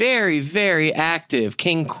is very, very active.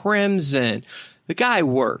 King Crimson. The guy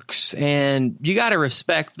works, and you got to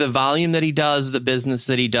respect the volume that he does, the business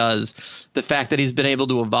that he does, the fact that he's been able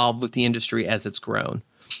to evolve with the industry as it's grown.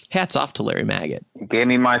 Hats off to Larry Maggot. He gave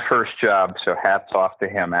me my first job, so hats off to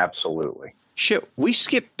him, absolutely. Shit, we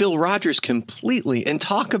skipped Bill Rogers completely and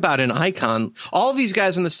talk about an icon. All of these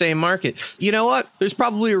guys in the same market. You know what? There's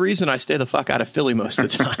probably a reason I stay the fuck out of Philly most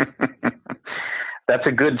of the time. That's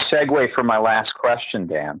a good segue for my last question,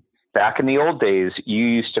 Dan. Back in the old days, you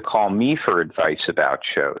used to call me for advice about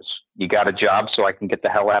shows. You got a job so I can get the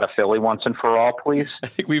hell out of Philly once and for all, please? I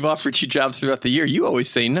think we've offered you jobs throughout the year. You always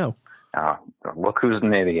say no. Look who's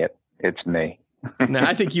an idiot. It's me. No,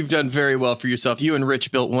 I think you've done very well for yourself. You and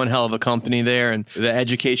Rich built one hell of a company there, and the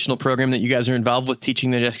educational program that you guys are involved with,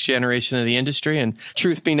 teaching the next generation of the industry. And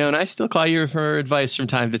truth be known, I still call you for advice from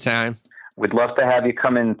time to time. We'd love to have you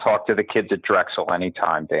come in and talk to the kids at Drexel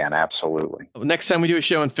anytime, Dan. Absolutely. Next time we do a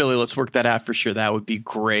show in Philly, let's work that out for sure. That would be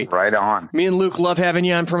great. Right on. Me and Luke love having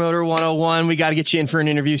you on Promoter 101. We got to get you in for an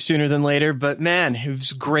interview sooner than later. But man, it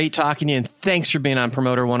was great talking to you. And thanks for being on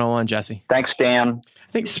Promoter 101, Jesse. Thanks, Dan.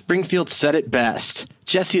 I think Springfield said it best.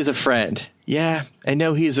 Jesse is a friend. Yeah, I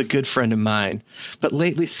know he is a good friend of mine. But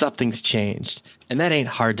lately something's changed. And that ain't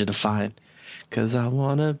hard to define. 'Cause I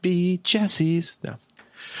want to be Jesse's. No.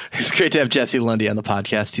 It's great to have Jesse Lundy on the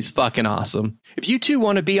podcast. He's fucking awesome. If you too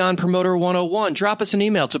want to be on Promoter 101, drop us an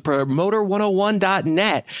email to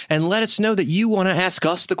promoter101.net and let us know that you want to ask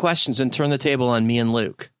us the questions and turn the table on me and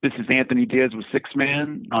Luke. This is Anthony Diaz with Six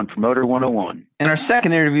Man on Promoter 101. In our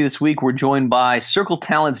second interview this week, we're joined by Circle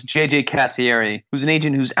Talent's JJ Cassiere, who's an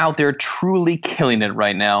agent who's out there truly killing it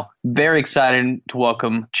right now. Very excited to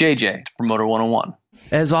welcome JJ to Promoter 101.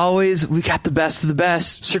 As always, we got the best of the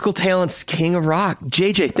best. Circle Talent's King of Rock.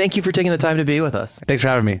 JJ, thank you for taking the time to be with us. Thanks for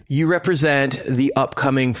having me. You represent the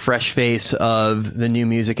upcoming fresh face of the new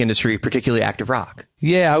music industry, particularly active rock.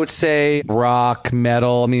 Yeah, I would say rock,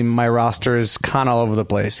 metal. I mean, my roster is kind of all over the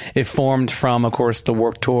place. It formed from, of course, the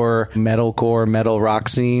Warped Tour, metalcore, metal rock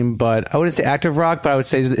scene. But I wouldn't say active rock, but I would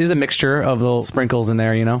say there's a mixture of little sprinkles in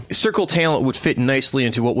there, you know? Circle Talent would fit nicely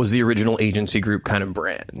into what was the original agency group kind of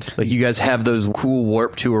brand. Like, you guys have those cool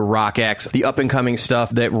Warped Tour rock acts, the up-and-coming stuff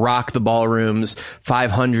that rock the ballrooms,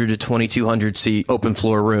 500 to 2,200 seat open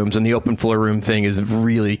floor rooms. And the open floor room thing is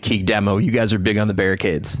really key demo. You guys are big on the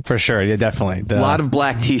barricades. For sure. Yeah, definitely. A lot of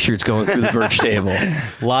black t-shirts going through the Birch table. A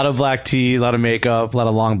lot of black tees, a lot of makeup, a lot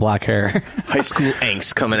of long black hair. High school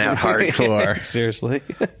angst coming out hardcore. Seriously.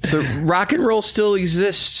 So rock and roll still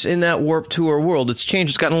exists in that Warped Tour world. It's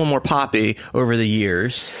changed. It's gotten a little more poppy over the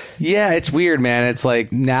years. Yeah, it's weird, man. It's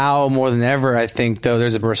like now more than ever, I think, though,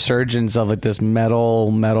 there's a resurgence of like this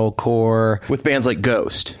metalcore. With bands like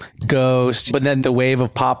Ghost. But then the wave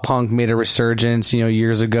of pop punk made a resurgence,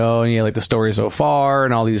 years ago. And like The Story So Far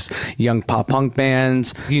and all these young pop punk bands.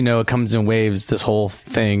 It comes in waves, this whole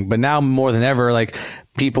thing. But now more than ever, like,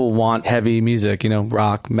 people want heavy music,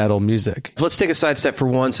 rock, metal music. Let's take a sidestep for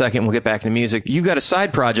 1 second. We'll get back into music. You've got a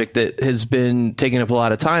side project that has been taking up a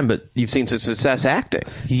lot of time, but you've seen some success acting.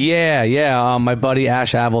 Yeah. My buddy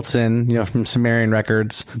Ash Avildsen, from Sumerian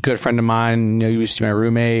Records, good friend of mine, he used to be my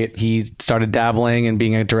roommate. He started dabbling and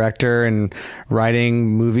being a director and writing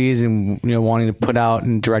movies and, wanting to put out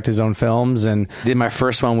and direct his own films. And did my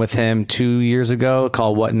first one with him 2 years ago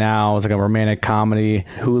called What Now? It was like a romantic comedy.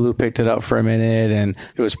 Hulu picked it up for a minute and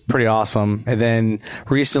it was pretty awesome. And then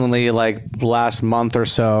recently, like last month or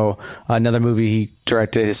so, another movie he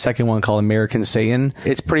directed, his second one called American Satan.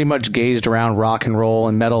 It's pretty much gauged around rock and roll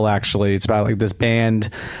and metal, actually. It's about like this band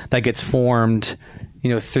that gets formed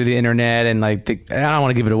through the internet, and like I don't want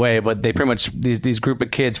to give it away, but they pretty much these group of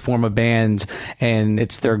kids form a band, and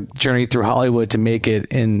it's their journey through Hollywood to make it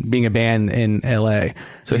in being a band in LA.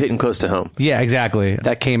 So hitting close to home. Yeah, exactly.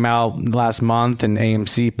 That came out last month, and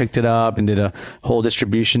AMC picked it up and did a whole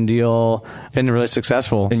distribution deal. Been really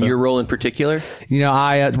successful. And your role in particular?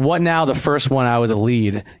 What Now? The first one, I was a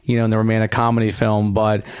lead, in the romantic comedy film,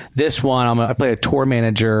 but this one, I play a tour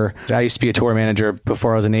manager. I used to be a tour manager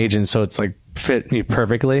before I was an agent, so it's like fit me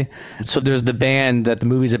perfectly. So there's the band that the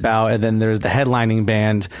movie's about, and then there's the headlining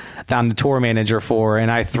band that I'm the tour manager for,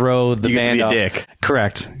 and I throw the band to be off. a dick.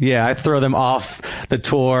 Correct. Yeah, I throw them off the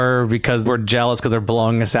tour because we're jealous because they're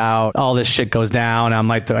blowing us out. All this shit goes down. I'm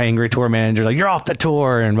like the angry tour manager, like, you're off the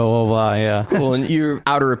tour, and blah, blah, blah. Yeah. Cool. And your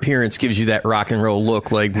outer appearance gives you that rock and roll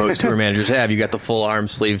look like most tour managers have. You got the full arm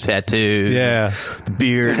sleeve tattoos. Yeah. The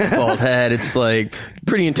beard, the bald head. It's like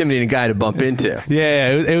pretty intimidating guy to bump into. Yeah,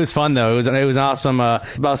 it was fun though. It was awesome.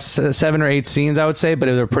 About 7 or 8 scenes, I would say, but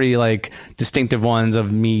they were pretty like distinctive ones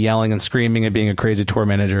of me yelling and screaming and being a crazy tour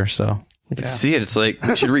manager. So I can see it. It's like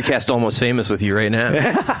we should recast Almost Famous with you right now.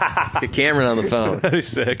 Let's get Cameron on the phone. That'd be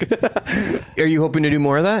sick. Are you hoping to do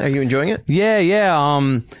more of that? Are you enjoying it? Yeah.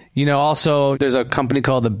 Also there's a company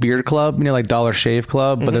called the Beard Club, like Dollar Shave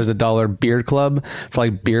Club, but there's a Dollar Beard Club for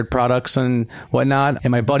like beard products and whatnot.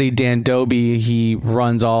 And my buddy Dan Doby, he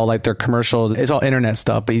runs all like their commercials. It's all internet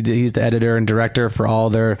stuff, but he's the editor and director for all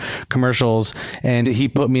their commercials. And he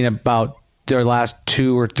put me in about their last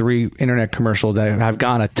 2 or 3 internet commercials that have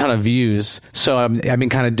gotten a ton of views. So I've been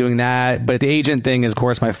kind of doing that. But the agent thing is, of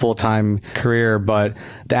course, my full-time career. But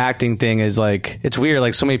the acting thing is like, it's weird.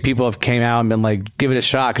 Like so many people have came out and been like, give it a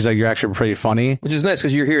shot because like you're actually pretty funny. Which is nice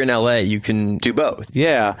because you're here in LA. You can do both.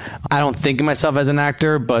 Yeah. I don't think of myself as an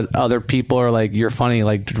actor, but other people are like, you're funny,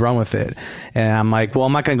 like run with it. And I'm like, well,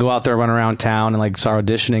 I'm not going to go out there, run around town and like start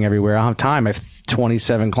auditioning everywhere. I don't have time. I have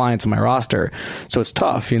 27 clients on my roster. So it's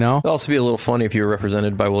tough, It'll also be a little funny if you were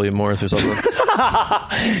represented by William Morris or something.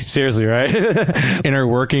 Seriously, right? Inner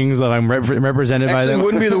workings that I'm represented by them. It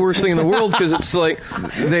wouldn't be the worst thing in the world because it's like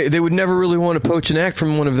they would never really want to poach an act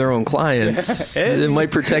from one of their own clients. It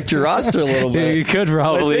might protect your roster a little bit. You could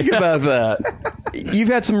probably. Think about that. You've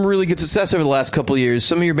had some really good success over the last couple of years.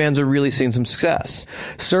 Some of your bands are really seeing some success.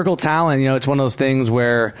 Circle Talent, it's one of those things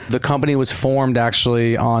where the company was formed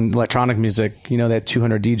actually on electronic music. They had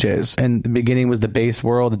 200 DJs. And the beginning was the bass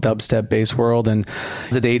world, the dubstep bass world. And I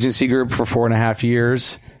was at the agency group for 4.5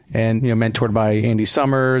 years. And, mentored by Andy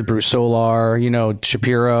Summers, Bruce Solar,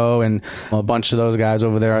 Shapiro, and a bunch of those guys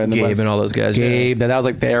over there. Gabe and all those guys. Gabe, that was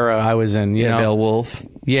like the era I was in, Val Wolf.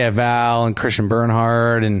 Yeah, Val and Christian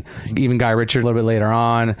Bernhard and even Guy Richard a little bit later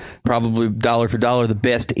on. Probably dollar for dollar the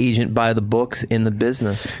best agent by the books in the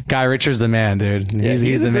business. Guy Richard's the man, dude. He's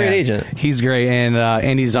a the great man. agent. He's great. And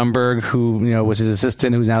Andy Zumberg, who was his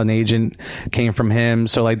assistant, who's now an agent, came from him.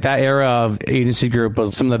 So like that era of agency group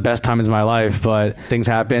was some of the best times of my life. But things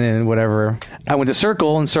happen and whatever. I went to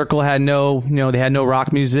Circle, and Circle had they had no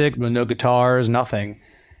rock music, no guitars, nothing.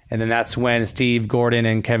 And then that's when Steve Gordon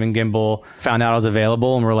and Kevin Gimbel found out I was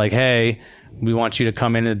available and were like, hey, we want you to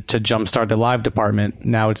come in to jumpstart the live department.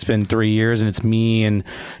 Now it's been 3 years, and it's me and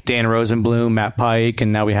Dan Rosenblum, Matt Pike,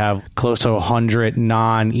 and now we have close to 100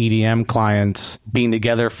 non-EDM clients being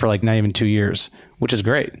together for like not even 2 years, which is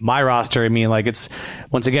great. My roster, it's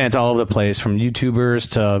once again, it's all over the place, from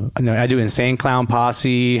YouTubers to I do Insane Clown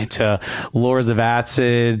Posse to Lords of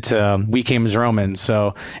Acid to We Came as Romans,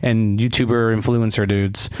 and YouTuber influencer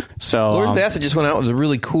dudes. So Lords of Acid just went out with a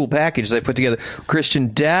really cool package they put together. Christian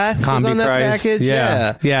Death was on that package.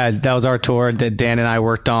 Yeah, that was our tour that Dan and I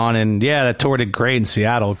worked on, and that tour did great in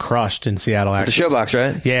Seattle, crushed in Seattle actually. The Showbox,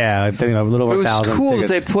 right? Yeah, I think a little over 1,000. It was cool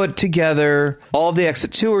tickets. that they put together all the acts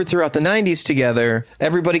that toured throughout the 90s together.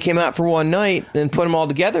 Everybody came out for one night and put them all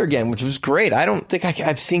together again, which was great. I don't think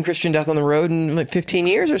I've seen Christian Death on the road in like 15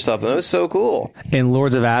 years or something. It was so cool. And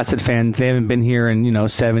Lords of Acid fans, they haven't been here in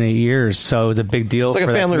 7-8 years, so it was a big deal. It's like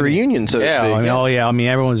a family reunion, so to speak.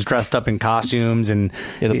 Everyone was dressed up in costumes, and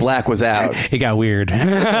the black was out. It got weird.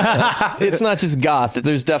 It's not just goth.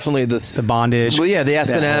 There's definitely the bondage. Well, yeah, the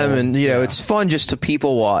S&M, and it's fun just to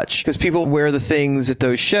people watch because people wear the things at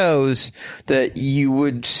those shows that you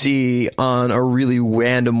would see on a really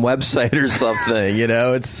random website or something.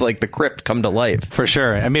 It's like the Crypt come to life. For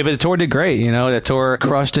sure. But the tour did great. The tour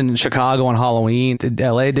crushed in Chicago on Halloween.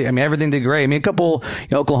 LA did, everything did great. A couple,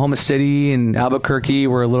 Oklahoma City and Albuquerque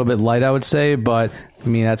were a little bit light, I would say, but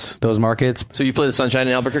that's those markets. So you play the Sunshine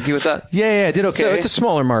in Albuquerque with that? Yeah, I did okay. So it's a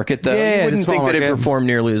smaller market, though. Yeah, you wouldn't think that it performed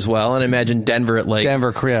nearly as well. And I imagine Denver at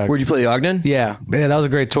Denver, yeah. Where'd you play, the Ogden? Yeah, that was a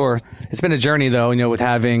great tour. It's been a journey, though, with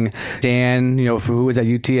having Dan, who was at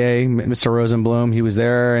UTA, Mr. Rosenblum, he was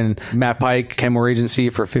there, and Matt Pike, Kenmore Agency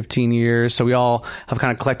for 15 years. So we all have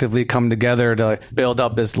kind of collectively come together to build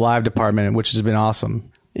up this live department, which has been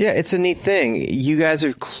awesome. Yeah, it's a neat thing. You guys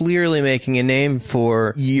are clearly making a name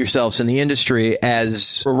for yourselves in the industry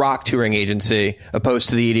as a rock touring agency,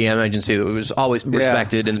 opposed to the EDM agency that was always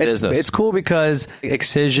respected in the business. It's cool because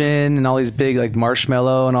Excision and all these big, like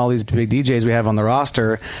Marshmello and all these big DJs we have on the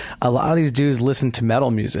roster, a lot of these dudes listen to metal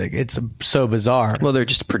music. It's so bizarre. Well, they're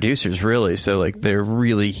just producers, really. So, they're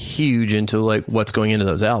really huge into, what's going into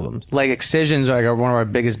those albums. Like, Excision's one of our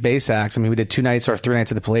biggest bass acts. We did 2 nights or 3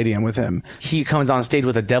 nights at the Palladium with him. He comes on stage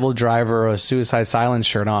with a Devil Driver or a Suicide Silence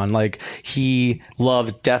shirt on. He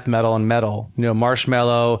loves death metal and metal.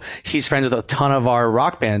 Marshmello, he's friends with a ton of our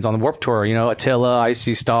rock bands on the Warped Tour. Attila,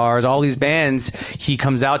 Icy Stars, all these bands he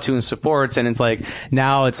comes out to and supports. And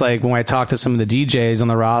now it's when I talk to some of the DJs on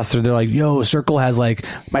the roster, they're like, yo, Circle has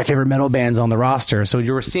my favorite metal bands on the roster. So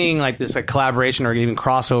you were seeing this collaboration or even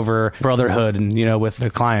crossover brotherhood and with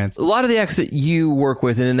the clients. A lot of the acts that you work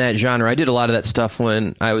with in that genre, I did a lot of that stuff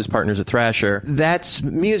when I was partners at Thrasher. That's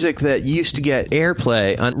music that used to get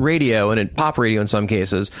airplay on radio and in pop radio in some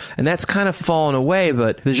cases, and that's kind of fallen away,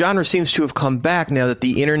 but the genre seems to have come back now that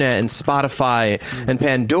the internet and Spotify and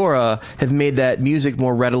Pandora have made that music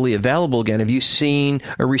more readily available again. Have you seen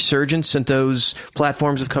a resurgence since those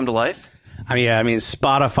platforms have come to life?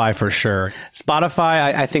 Spotify for sure.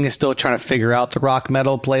 Spotify, I think, is still trying to figure out the rock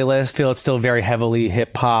metal playlist. I feel it's still very heavily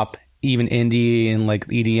hip hop, even indie and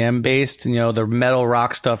EDM based. The metal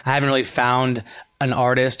rock stuff, I haven't really found an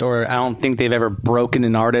artist, or I don't think they've ever broken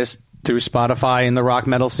an artist through Spotify in the rock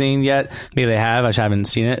metal scene yet. Maybe they have. I just haven't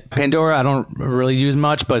seen it. Pandora, I don't really use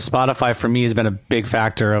much, but Spotify for me has been a big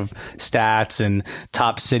factor of stats and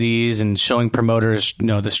top cities and showing promoters,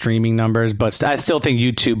 the streaming numbers. But I still think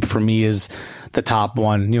YouTube for me is the top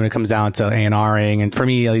one, when it comes down to A&Ring. And for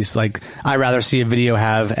me, at least, like, I'd rather see a video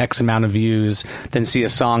have X amount of views than see a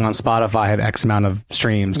song on Spotify have X amount of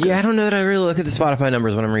streams. Yeah, I don't know that I really look at the Spotify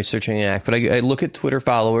numbers when I'm researching an act, but I look at Twitter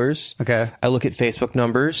followers. Okay. I look at Facebook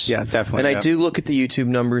numbers. Yeah, definitely. And I do look at the YouTube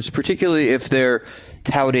numbers, particularly if they're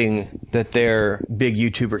touting that they're big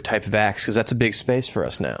YouTuber type of acts, because that's a big space for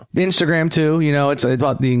us now. Instagram too, it's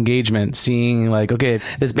about the engagement, seeing like, okay,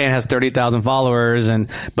 this band has 30,000 followers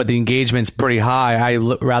but the engagement's pretty high. I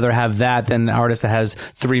rather have that than an artist that has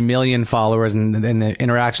 3 million followers and the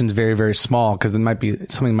interaction's very, very small, because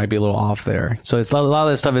something might be a little off there. So it's a lot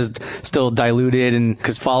of this stuff is still diluted, and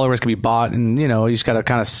because followers can be bought, and you just got to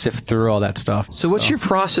kind of sift through all that stuff. So what's your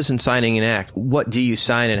process in signing an act? What do you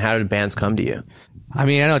sign, and how do bands come to you? I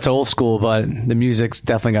mean, I know it's old school, but the music's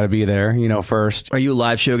definitely got to be there, first. Are you a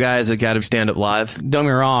live show guy? Has it got to stand up live? Don't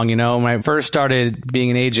get me wrong, when I first started being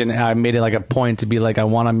an agent, I made it like a point to be like, I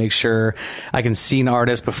want to make sure I can see an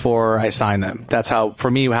artist before I sign them. That's how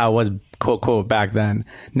it was, quote, quote, back then.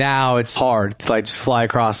 Now it's hard to like just fly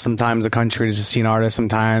across sometimes the country to just see an artist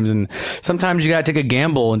sometimes. And sometimes you got to take a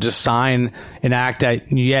gamble and just sign an act that,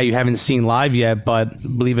 you haven't seen live yet, but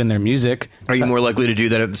believe in their music. Are you more likely to do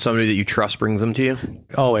that if somebody that you trust brings them to you?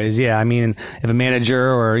 Always, yeah. I mean, if a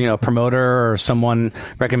manager or, a promoter or someone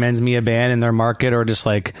recommends me a band in their market, or just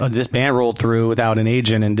like, oh, this band rolled through without an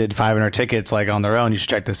agent and did 500 tickets like on their own, you should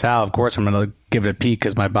check this out. Of course, I'm going to give it a peek,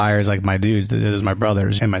 because my buyers, like my dudes, those are my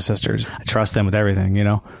brothers and my sisters. I trust them with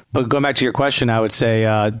everything, But going back to your question, I would say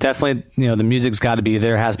definitely, the music's got to be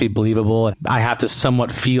there. It has to be believable. I have to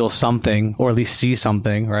somewhat feel something, or at least see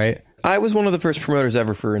something, right? I was one of the first promoters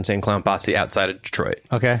ever for Insane Clown Posse outside of Detroit.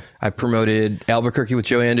 Okay. I promoted Albuquerque with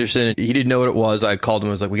Joe Anderson. He didn't know what it was. I called him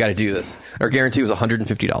and was like, we got to do this. Our guarantee was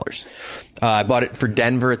 $150. I bought it for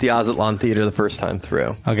Denver at the Ozatlan Theater the first time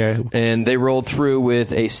through. Okay. And they rolled through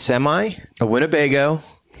with a semi, a Winnebago,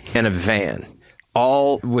 and a van,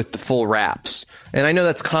 all with the full wraps. And I know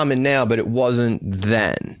that's common now, but it wasn't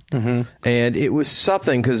then. Mm-hmm. And it was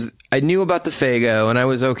something, because I knew about the Fago and I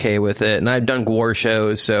was okay with it. And I'd done Gwar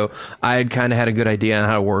shows, so I had kind of had a good idea on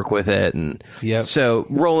how to work with it. And so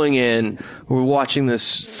rolling in, we're watching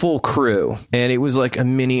this full crew, and it was like a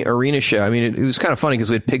mini arena show. I mean, it was kind of funny because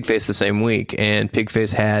we had Pigface the same week, and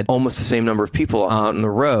Pigface had almost the same number of people out on the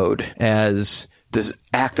road as this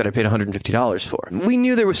act that I paid $150 for. We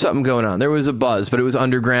knew there was something going on. There was a buzz, but it was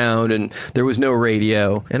underground and there was no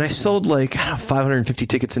radio. And I sold 550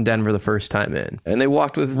 tickets in Denver the first time in. And they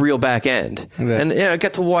walked with real back end. Yeah. And I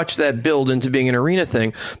got to watch that build into being an arena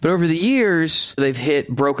thing. But over the years, they've hit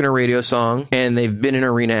Broken a Radio Song, and they've been an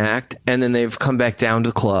arena act, and then they've come back down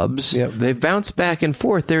to clubs. Yep. They've bounced back and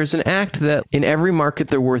forth. There's an act that in every market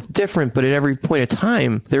they're worth different, but at every point of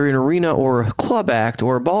time, they're an arena or a club act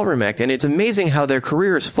or a ballroom act. And it's amazing how their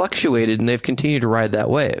career has fluctuated, and they've continued to ride that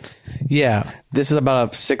wave. Yeah, this is about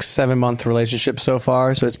a 6-7 month relationship so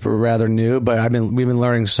far, so it's rather new. But we've been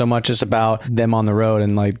learning so much just about them on the road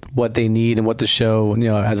and like what they need and what the show,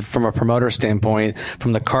 as from a promoter standpoint,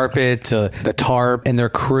 from the carpet to the tarp, and their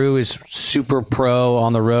crew is super pro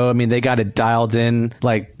on the road. I mean, they got it dialed in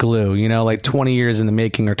like glue. 20 years in the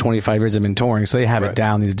making, or 25 years have been touring, so they have it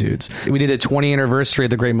down. These dudes. We did a 20th anniversary of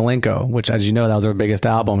the Great Malenko, which, as you know, that was our biggest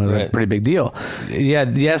album. It was a pretty big deal. Yeah,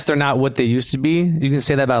 yes, they're not what they used to be. You can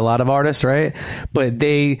say that about a lot of artists, right? But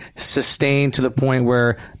they sustain to the point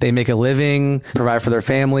where they make a living, provide for their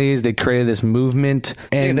families. They created this movement,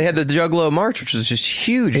 and they had the Juggalo March, which was just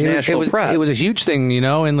huge national press. It was a huge thing,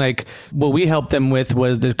 and like what we helped them with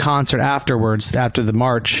was the concert afterwards, after the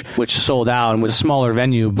march, which sold out and was a smaller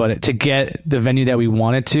venue. But to get the venue that we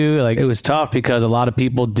wanted to, it was tough, because a lot of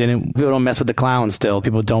people don't mess with the clowns still.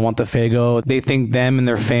 People don't want the Fago. They think them and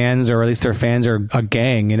their fans, or at least their fans, are a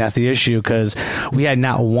gang, and that's the issue, because we had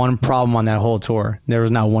not one problem on that whole tour. There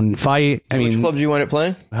was not one fight. Which club do you wind up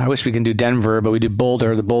playing? I wish we can do Denver, but we did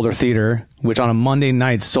the Boulder Theater, which on a Monday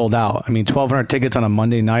night sold out. I mean, 1,200 tickets on a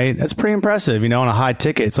Monday night, that's pretty impressive. On a high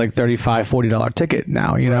ticket, it's like $35, $40 ticket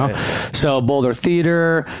now, Right. So Boulder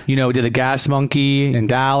Theater, we did the Gas Monkey in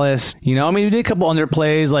Dallas. We did a couple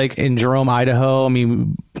underplays like in Jerome, Idaho. I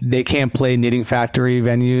mean, they can't play Knitting Factory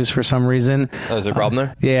venues for some reason. Oh, is there a problem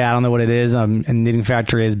there? Yeah, I don't know what it is. And Knitting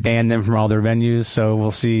Factory has banned them from all their venues, so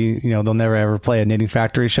we'll see. They'll never ever play a Knitting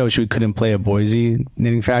Factory show, which we couldn't play a Boise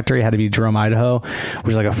Knitting Factory. It had to be Jerome, Idaho,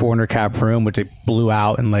 which is like a 400 cap room, which they blew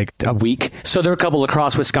out in like a week. So there were a couple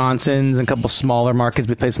across Wisconsin's and a couple smaller markets.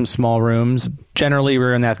 We played some small rooms. generally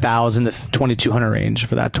we're in that 1,000 to 2,200 range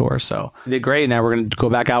for that tour. So they did great. Now we're going to go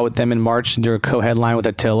back out with them in March and do a co-headline with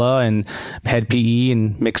Attila and Head PE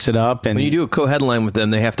and mix it up. And when you do a co-headline with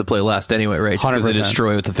them, they have to play last anyway, right? 100%. Because they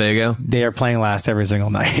destroy with the Fago. They are playing last every single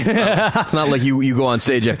night. It's not like you go on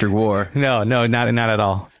stage after war. No, not at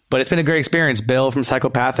all. But it's been a great experience. Bill from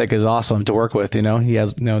Psychopathic is awesome to work with. He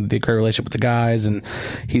has the great relationship with the guys, and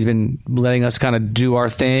he's been letting us kind of do our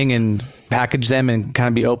thing and package them and kind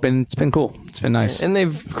of be open. It's been cool. It's been nice. And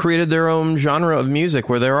they've created their own genre of music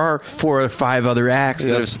where there are 4 or 5 other acts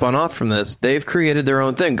that have spun off from this. They've created their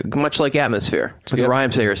own thing, much like Atmosphere. It's like the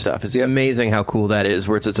Rhymesayer stuff. It's amazing how cool that is,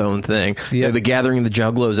 where it's its own thing. The Gathering of the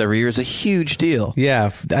Juggalos every year is a huge deal. Yeah.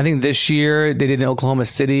 I think this year they did in Oklahoma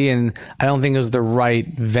City, and I don't think it was the right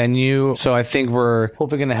venue. So I think we're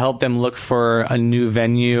hopefully going to help them look for a new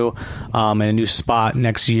venue and a new spot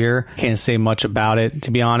next year. Can't say much about it,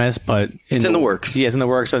 to be honest, but it's in the works. Yeah, it's in the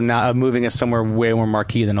works. So now moving us somewhere way more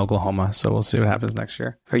marquee than Oklahoma. So we'll see what happens next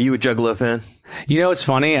year. Are you a Juggalo fan? You know, it's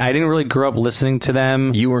funny. I didn't really grow up listening to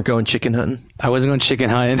them. You weren't going chicken hunting? I wasn't going chicken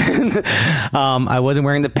hunting. I wasn't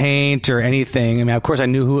wearing the paint or anything. I mean, of course, I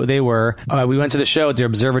knew who they were. We went to the show at the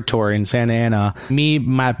Observatory in Santa Ana. Me,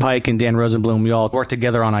 Matt Pike, and Dan Rosenblum, we all worked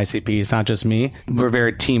together on ICP. It's not just me. We're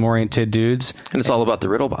very team-oriented dudes. And it's all about the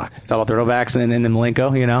Riddlebox. It's all about the Riddlebacks and then the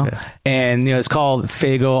Malenko, Yeah. And, it's called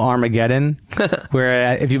Fago Armageddon,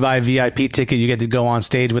 where if you buy a VIP ticket, you get to go on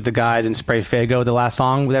stage with the guys and spray Fago, the last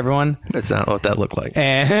song with everyone. That's not what that looked like.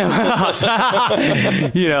 And,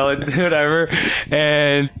 whatever.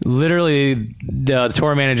 And literally the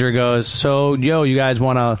tour manager goes, so, you guys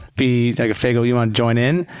want to be like a Fago? You want to join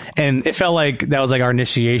in? And it felt like that was like our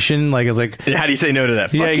initiation. Like, it was like, how do you say no to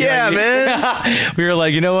that? Fuck yeah, man. We were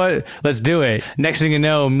like, you know what? Let's do it. Next thing you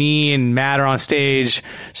know, me and Matt are on stage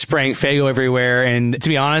spraying Fago everywhere. And to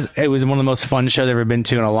be honest, it was one of the most fun shows I've ever been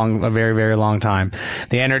to in a very, very long time.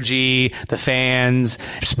 The energy, the fans,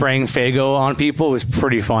 spraying Fago on people was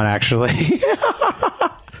pretty fun, actually.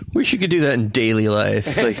 Wish you could do that in daily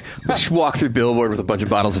life. Like, just walk through Billboard with a bunch of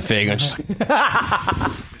bottles of Fago and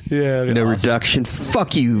just... Yeah, no awesome. Reduction.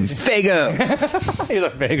 Fuck you, Fago. Here's a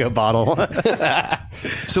Fago bottle.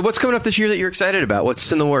 So what's coming up this year that you're excited about?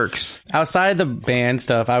 What's in the works? Outside the band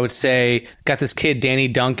stuff, I would say got this kid, Danny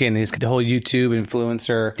Duncan. He's the whole YouTube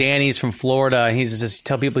influencer. Danny's from Florida. He's just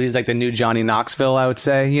tell people he's like the new Johnny Knoxville, I would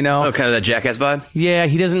say, Oh, kind of that Jackass vibe? Yeah,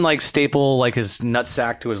 he doesn't like staple like his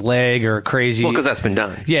nutsack to his leg or crazy. Well, because that's been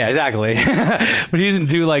done. Yeah, exactly. But he doesn't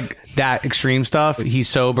do like that extreme stuff. He's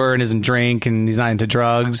sober and doesn't drink and he's not into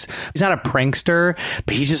drugs. He's not a prankster,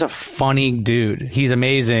 but he's just a funny dude. He's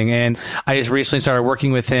amazing. And I just recently started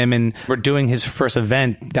working with him, and we're doing his first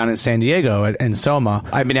event down in San Diego in Soma.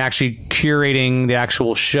 I've been actually curating the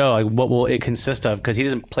actual show, like what will it consist of, because he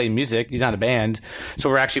doesn't play music. He's not a band. So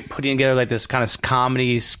we're actually putting together like this kind of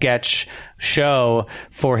comedy sketch show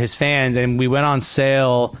for his fans. And we went on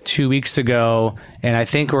sale 2 weeks ago, and I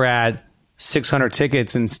think we're at 600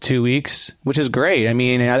 tickets in 2 weeks, which is great. I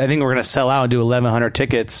mean, I think we're going to sell out and do 1,100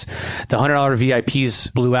 tickets. The $100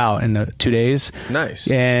 VIPs blew out in 2 days. Nice.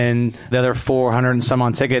 And the other 400 and some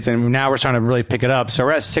on tickets. And now we're trying to really pick it up. So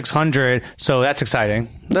we're at 600. So that's exciting.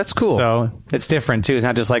 That's cool. So it's different too. It's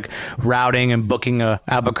not just like routing and booking a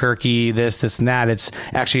Albuquerque, this and that. It's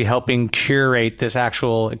actually helping curate this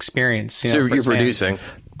actual experience. So you're producing.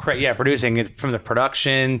 Yeah, producing it from the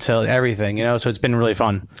production to everything, so it's been really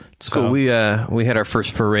fun. It's cool. We had our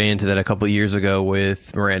first foray into that a couple of years ago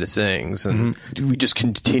with Miranda Sings, and we just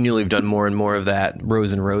continually have done more and more of that,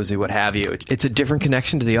 Rose and Rosie, what have you. It's a different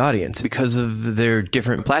connection to the audience because of their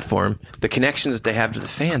different platform. The connections that they have to the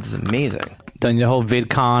fans is amazing. Done the whole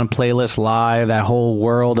VidCon playlist live, that whole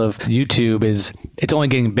world of YouTube it's only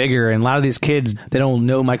getting bigger. And a lot of these kids, they don't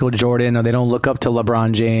know Michael Jordan, or they don't look up to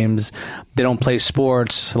LeBron James. They don't play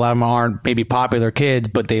sports. A lot of them aren't maybe popular kids,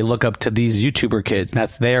 but they look up to these YouTuber kids. And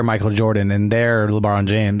that's their Michael Jordan and their LeBron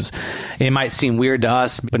James. It might seem weird to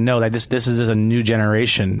us, but no, that this is a new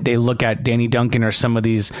generation. They look at Danny Duncan or some of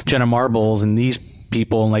these Jenna Marbles and these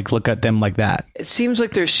people and like look at them like that. It seems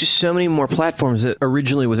like there's just so many more platforms that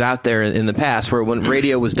originally was out there in the past, where when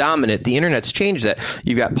radio was dominant, the internet's changed that.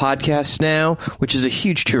 You've got podcasts now, which is a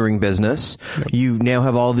huge touring business. You now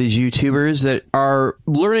have all these YouTubers that are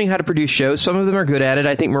learning how to produce shows. Some of them are good at it.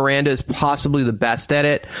 I think Miranda is possibly the best at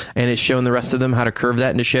it and is showing the rest of them how to curve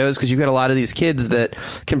that into shows, because you've got a lot of these kids that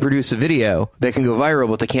can produce a video that can go viral,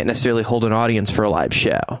 but they can't necessarily hold an audience for a live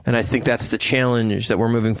show. And I think that's the challenge that we're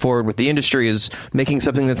moving forward with the industry, is making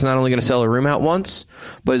something that's not only going to sell a room out once,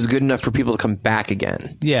 but is good enough for people to come back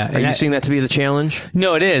again. Yeah. Are you seeing that to be the challenge?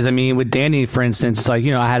 No, it is. I mean, with Danny, for instance, it's like,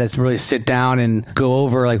 I had to really sit down and go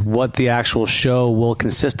over like what the actual show will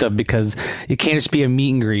consist of, because it can't just be a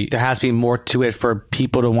meet and greet. There has to be more to it for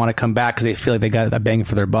people to want to come back because they feel like they got a bang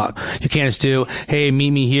for their buck. You can't just do, hey,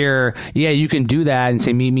 meet me here. Yeah, you can do that and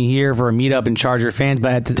say, meet me here for a meetup and charge your fans.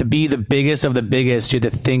 But to be the biggest of the biggest, you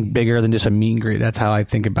have to think bigger than just a meet and greet. That's how I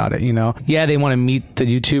think about it, Yeah, they want to meet the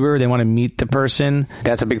YouTuber. They want to meet the person.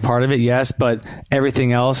 That's a big part of it, yes. But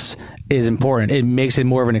everything else is important. It makes it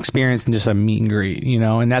more of an experience than just a meet and greet,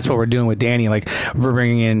 and that's what we're doing with Danny. Like, we're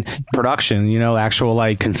bringing in production, actual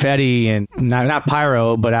like confetti and not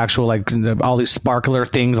pyro, but actual like all these sparkler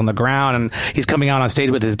things on the ground, and he's coming out on stage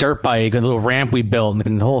with his dirt bike, a little ramp we built,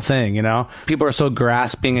 and the whole thing. People are so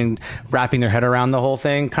grasping and wrapping their head around the whole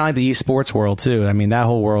thing, kind of like the esports world too. I mean, that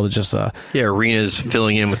whole world is just arenas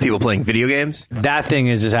filling in with people playing video games. That thing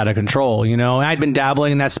is just out of control, and I'd been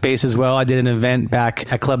dabbling in that space as well. I did an event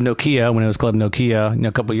back at Club Nokia when it was Club Nokia,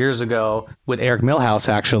 a couple years ago with Eric Milhouse.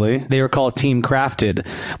 Actually, they were called Team Crafted,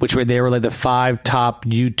 they were like the 5 top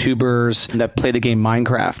YouTubers that play the game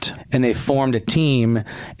Minecraft, and they formed a team,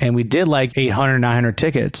 and we did like 800, 900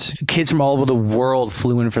 tickets. Kids from all over the world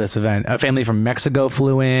flew in for this event. A family from Mexico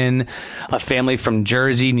flew in, a family from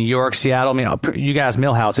Jersey, New York, Seattle. I mean, you guys,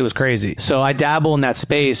 Milhouse, it was crazy. So I dabble in that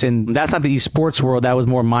space, and that's not the esports world. That was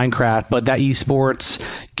more Minecraft, but that esports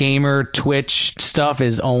gamer Twitch stuff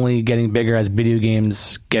is only getting bigger as video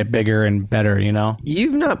games get bigger and better,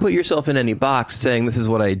 You've not put yourself in any box saying this is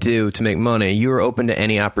what I do to make money. You are open to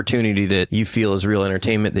any opportunity that you feel is real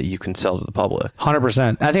entertainment that you can sell to the public.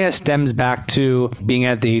 100%. I think that stems back to being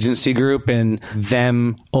at the agency group and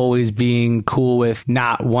them always being cool with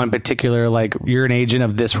not one particular, like, you're an agent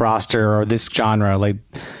of this roster or this genre. Like,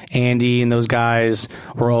 Andy and those guys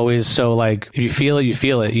were always so like, if you feel it, you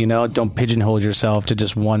feel it, Don't pigeonhole yourself to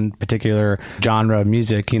just one particular genre of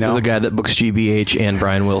music, This is a guy that books GBH and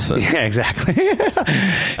Brian Wilson. Yeah, exactly.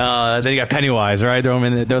 Then you got Pennywise, right? Throw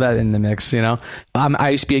that in the mix, I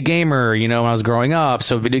used to be a gamer, when I was growing up,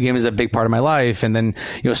 so video game is a big part of my life. And then,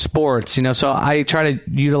 sports, so I try to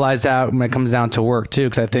utilize that when it comes down to work too,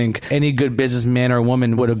 because I think any good businessman or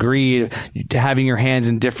woman would agree having your hands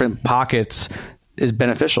in different pockets is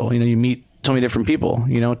beneficial. You meet so many different people,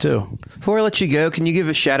 too. Before I let you go, can you give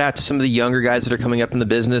a shout out to some of the younger guys that are coming up in the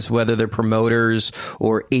business, whether they're promoters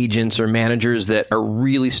or agents or managers that are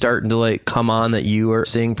really starting to like come on that you are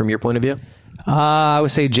seeing from your point of view? I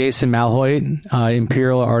would say Jason Malhoit,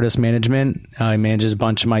 Imperial Artist Management. He manages a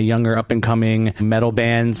bunch of my younger up-and-coming metal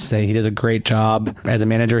bands. He does a great job. As a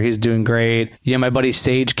manager, he's doing great. My buddy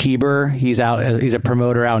Sage Keeber, he's a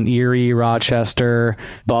promoter out in Erie, Rochester,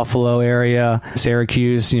 Buffalo area,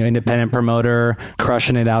 Syracuse, independent promoter,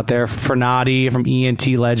 crushing it out there. Fernati from ENT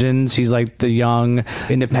Legends, he's like the young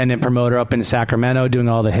independent promoter up in Sacramento, doing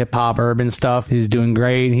all the hip-hop urban stuff. He's doing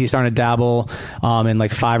great. He's starting to dabble in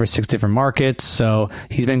like 5 or 6 different markets. So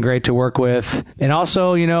he's been great to work with. And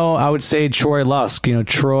also, I would say Troy Lusk,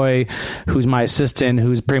 Troy, who's my assistant,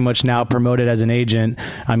 who's pretty much now promoted as an agent.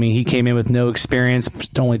 I mean, he came in with no experience,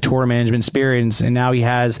 only tour management experience. And now he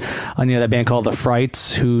has, that band called The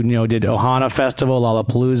Frights, who, did Ohana Festival,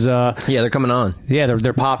 Lollapalooza. Yeah, they're coming on. Yeah,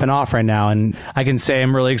 they're popping off right now. And I can say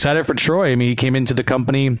I'm really excited for Troy. I mean, he came into the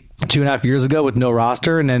company 2.5 years ago with no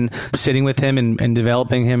roster, and then sitting with him and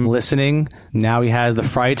developing him, listening. Now he has The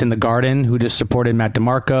Frights and The Garden, who just supported Matt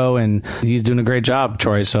DeMarco, and he's doing a great job,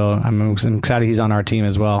 Troy. So I'm excited he's on our team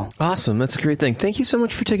as well. Awesome. That's a great thing. Thank you so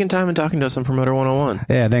much for taking time and talking to us on Promoter 101.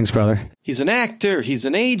 Yeah, thanks, brother. He's an actor. He's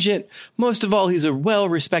an agent. Most of all, he's a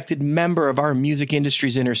well-respected member of our music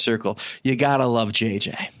industry's inner circle. You gotta love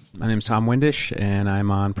JJ. My name's Tom Windish, and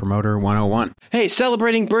I'm on Promoter 101. Hey,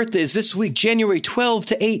 celebrating birthdays this week, January 12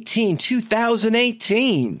 to 18,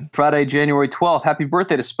 2018. Friday, January 12th. Happy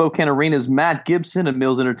birthday to Spokane Arena's Matt Gibson and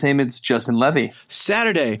Mills Entertainment's Justin Levy.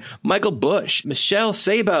 Saturday, Michael Bush, Michelle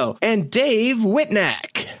Sabo, and Dave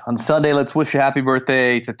Whitnack. On Sunday, let's wish a happy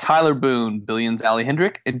birthday to Tyler Boone, Billions Ali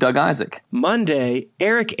Hendrick, and Doug Isaac. Monday,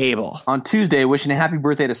 Eric Abel. On Tuesday, wishing a happy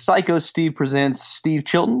birthday to Psycho Steve presents Steve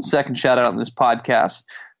Chilton, second shout out on this podcast.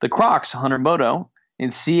 The Crocs, Hunter Moto, and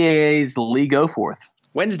CAA's Lee Goforth.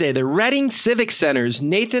 Wednesday, the Reading Civic Center's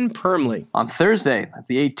Nathan Permley. On Thursday, that's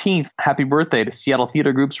the 18th, happy birthday to Seattle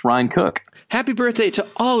Theater Group's Ryan Cook. Happy birthday to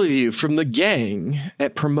all of you from the gang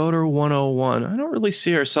at Promoter 101. I don't really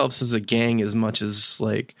see ourselves as a gang as much as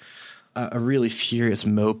like a really furious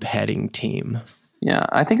mopeding team. Yeah,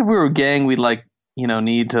 I think if we were a gang, we'd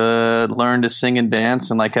need to learn to sing and dance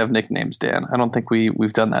and have nicknames, Dan. I don't think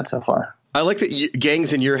we've done that so far. I like that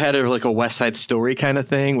gangs in your head are like a West Side Story kind of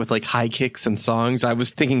thing with like high kicks and songs. I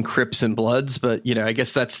was thinking Crips and Bloods, but I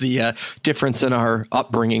guess that's the difference in our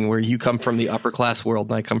upbringing, where you come from the upper class world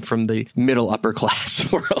and I come from the middle upper class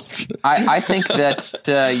world. I think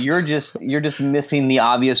that you're just missing the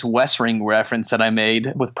obvious West Wing reference that I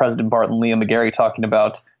made with President Bart and Leo McGarry talking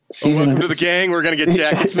about welcome to the gang. We're going to get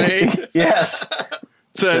jackets made. Yes.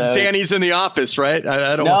 So Danny's in the office, right?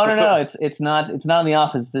 I don't. No. It's not in the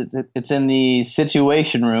office. It's in the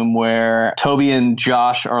Situation Room, where Toby and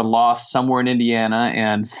Josh are lost somewhere in Indiana,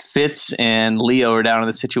 and Fitz and Leo are down in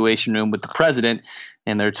the Situation Room with the president,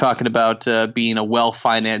 and they're talking about being a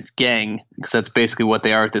well-financed gang, because that's basically what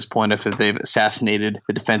they are at this point after they've assassinated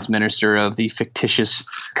the defense minister of the fictitious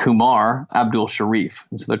Kumar, Abdul Sharif.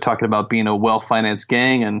 And so they're talking about being a well-financed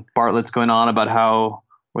gang, and Bartlett's going on about how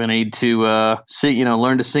we're going to need to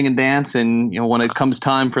learn to sing and dance. And, when it comes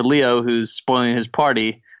time for Leo, who's spoiling his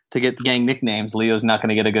party, to get gang nicknames, Leo's not going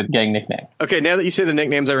to get a good gang nickname. Okay, now that you say the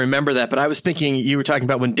nicknames, I remember that. But I was thinking you were talking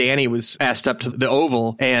about when Danny was asked up to the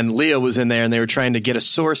Oval and Leo was in there and they were trying to get a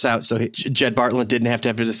source out so Jed Bartlett didn't have to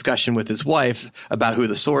have a discussion with his wife about who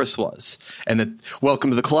the source was. And then, welcome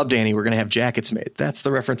to the club, Danny. We're going to have jackets made. That's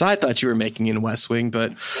the reference I thought you were making in West Wing.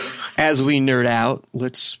 But as we nerd out,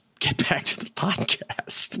 let's get back to the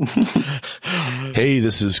podcast. Hey,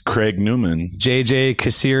 this is Craig Newman, JJ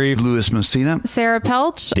Cassiere, Louis Messina, Sarah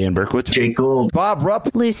Pelch, Dan Berkowitz, Jake Gold, Bob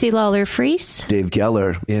Rupp, Lucy Lawler-Freese, Dave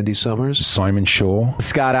Geller, Andy Summers, Simon Shaw,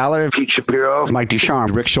 Scott Aller, Pete Shapiro, Mike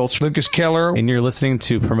Ducharme, Rick Schultz, Lucas Keller, and you're listening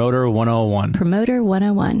to Promoter 101. Promoter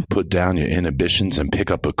 101. Put down your inhibitions and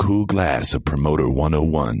pick up a cool glass of Promoter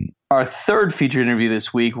 101. Our third featured interview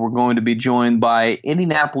this week, we're going to be joined by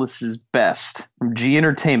Indianapolis's best from G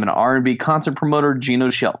Entertainment, R&B concert promoter Geno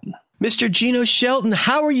Shelton. Mr. Geno Shelton,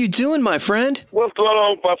 how are you doing, my friend? What's going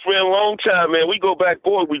on, my friend? Long time, man. We go back.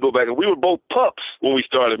 We were both pups when we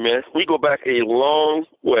started, man. We go back a long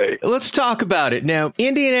way. Let's talk about it. Now,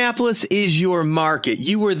 Indianapolis is your market.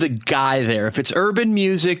 You were the guy there. If it's urban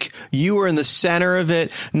music, you were in the center of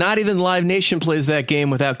it. Not even Live Nation plays that game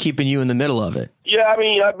without keeping you in the middle of it. Yeah, I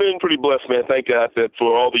mean, I've been pretty blessed, man. Thank God that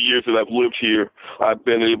for all the years that I've lived here, I've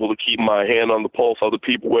been able to keep my hand on the pulse of the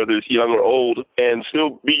people, whether it's young or old, and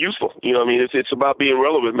still be useful. You know what I mean? It's about being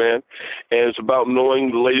relevant, man, and it's about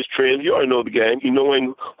knowing the latest trends. You already know the game. You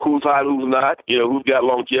knowing who's hot, who's not, who's got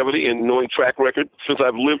longevity, and knowing track record. Since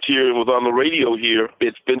I've lived here and was on the radio here,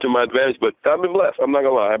 it's been to my advantage, but I've been blessed. I'm not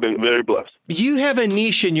going to lie. I've been very blessed. You have a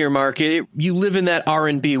niche in your market. You live in that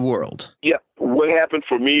R&B world. Yeah. What happened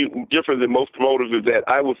for me, different than most promoters, is that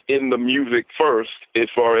I was in the music first as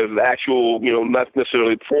far as the actual, not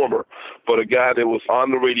necessarily a performer, but a guy that was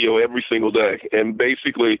on the radio every single day. And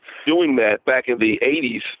basically doing that back in the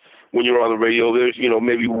 80s, when you're on the radio, there's,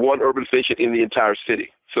 maybe one urban station in the entire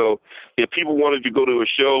city. So if people wanted to go to a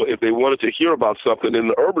show, if they wanted to hear about something in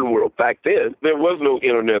the urban world back then, there was no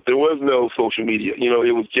internet, there was no social media.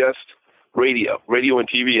 It was just radio and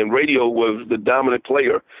TV, and radio was the dominant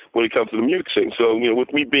player when it comes to the music scene. So,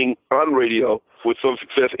 with me being on radio, with some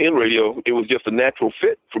success in radio, it was just a natural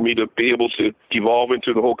fit for me to be able to evolve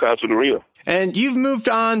into the whole concert arena. And you've moved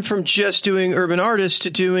on from just doing urban artists to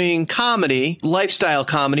doing comedy, lifestyle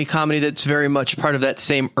comedy that's very much part of that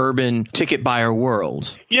same urban ticket buyer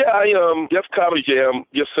world. Yeah, Def Comedy Jam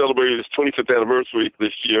just celebrated its 25th anniversary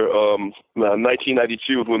this year.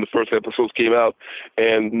 1992 is when the first episodes came out.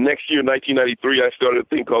 And next year, 1993, I started a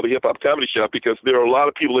thing called the Hip Hop Comedy Shop, because there are a lot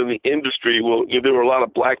of people in the industry, there were a lot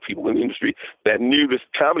of black people in the industry that knew this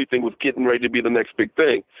comedy thing was getting ready to be the next big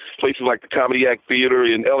thing. Places like the Comedy Act Theater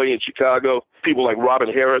in LA and Chicago, people like Robin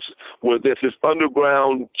Harris, where there's this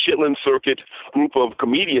underground chitlin circuit group of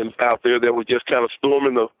comedians out there that were just kind of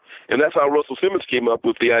storming and that's how Russell Simmons came up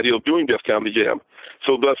with the idea of doing Def Comedy Jam.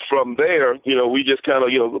 So thus from there, we just kind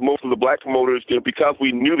of, most of the black promoters, because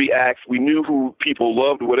we knew the acts, we knew who people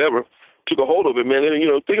loved, whatever, took a hold of it, man. And,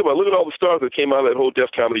 think about it. Look at all the stars that came out of that whole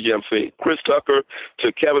Def Comedy Jam scene. Chris Tucker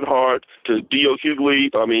to Kevin Hart to D.O. Hughley.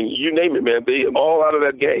 I mean, you name it, man. They all out of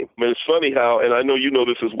that game. I mean, it's funny how, and I know you know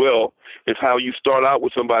this as well, is how you start out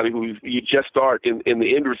with somebody who you just start in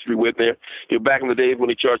the industry with. There, back in the days when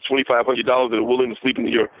they charged $2,500 and were willing to sleep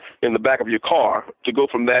in the back of your car, to go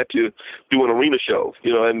from that to doing arena shows.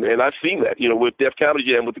 And I've seen that. With Def Comedy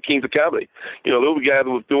Jam, with the Kings of Comedy. Those were guys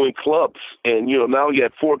that was doing clubs, and now you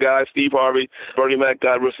had four guys: Steve Harvey, Bernie Mac,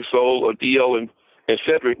 God rest his soul, or DL, and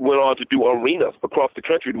Cedric went on to do arenas across the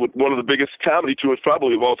country with one of the biggest comedy tours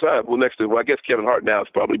probably of all time. Well, I guess Kevin Hart now is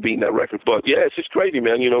probably beating that record. But yeah, it's just crazy,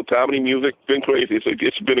 man. Comedy, music, been crazy.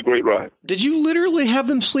 It's been a great ride. Did you literally have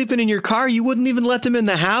them sleeping in your car? You wouldn't even let them in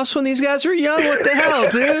the house when these guys were young? What the hell,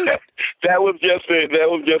 dude? That was just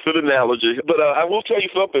an analogy. But I will tell you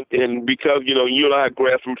something, and because, you and I are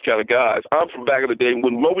grassroots kind of guys, I'm from back in the day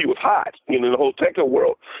when Moby was hot, in the whole techno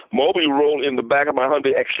world. Moby rolled in the back of my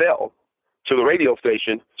Hyundai Excel to the radio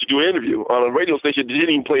station to do an interview on a radio station that didn't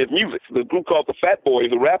even play his music. The group called the Fat Boys,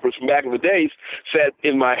 the rappers from back in the days, sat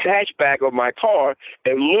in my hatchback of my car,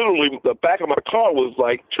 and literally the back of my car was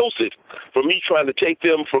like tilted from me trying to take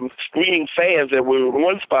them from screening fans that were in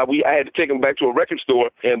one spot. I had to take them back to a record store,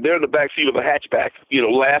 and they're in the back seat of a hatchback,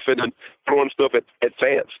 laughing and throwing stuff at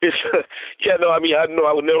fans. I know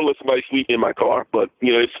I would never let somebody sleep in my car, but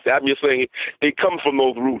I'm just saying it comes from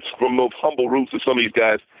those roots, from those humble roots that some of these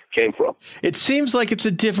guys came from. It seems like it's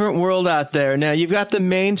a different world out there. Now, you've got the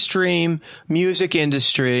mainstream music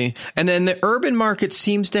industry, and then the urban market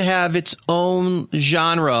seems to have its own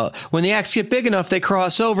genre. When the acts get big enough, they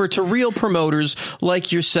cross over to real promoters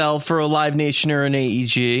like yourself or a Live Nation or an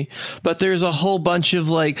AEG. But there's a whole bunch of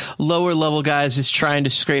lower level guys just trying to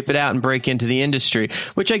scrape it out and break into the industry,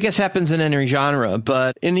 which I guess happens in any genre.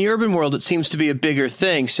 But in the urban world, it seems to be a bigger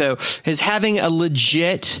thing. So is having a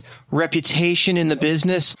legit reputation in the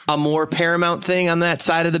business a more paramount thing on that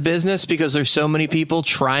side of the business because there's so many people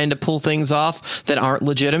trying to pull things off that aren't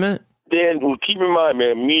legitimate? Dan, well, keep in mind,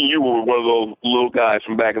 man, me and you were one of those little guys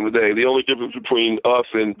from back in the day. The only difference between us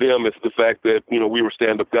and them is the fact that, we were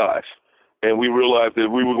stand-up guys. And we realized that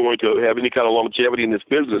we were going to have any kind of longevity in this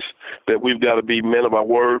business, that we've got to be men of our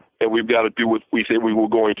word, and we've got to do what we said we were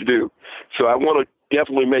going to do. So I want to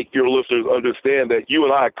definitely make your listeners understand that you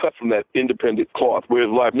and I are cut from that independent cloth, whereas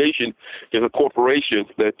Live Nation is a corporation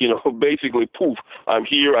that, basically, poof, I'm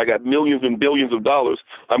here, I got millions and billions of dollars,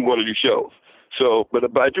 I'm going to do shows. So, but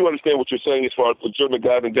I do understand what you're saying as far as legitimate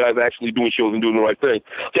guys and guys actually doing shows and doing the right thing.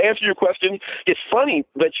 To answer your question, it's funny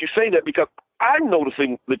that you say that because I'm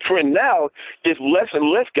noticing the trend now is less and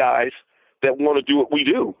less guys that want to do what we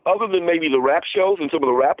do. Other than maybe the rap shows and some of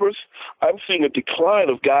the rappers, I'm seeing a decline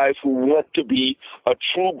of guys who want to be a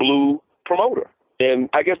true blue promoter. And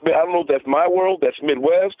I guess, I don't know if that's my world, that's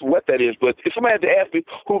Midwest, what that is, but if somebody had to ask me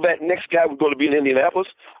who that next guy was going to be in Indianapolis,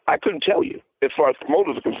 I couldn't tell you. As far as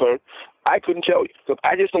promoters are concerned, I couldn't tell you. Because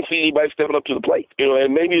I just don't see anybody stepping up to the plate.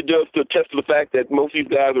 And maybe it does to attest to the fact that most of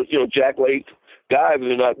these guys are, Jack Lake guys,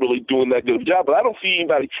 and they're not really doing that good of a job. But I don't see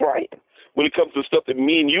anybody trying when it comes to stuff that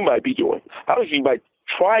me and you might be doing. I don't see anybody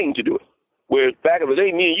trying to do it. Whereas back in the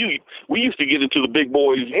day, me and you, we used to get into the big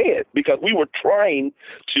boys' head because we were trying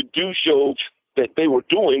to do shows that they were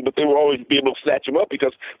doing, but they were always be able to snatch them up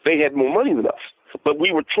because they had more money than us. But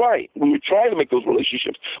we were trying. We were trying to make those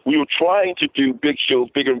relationships. We were trying to do big shows,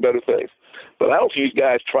 bigger and better things. But I don't see these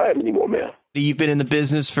guys trying anymore, man. You've been in the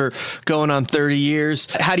business for going on 30 years.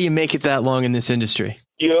 How do you make it that long in this industry?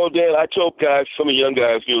 Dan, I told guys, some of the young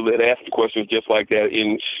guys, that ask the questions just like that,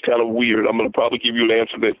 and it's kind of weird. I'm going to probably give you an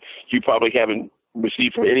answer that you probably haven't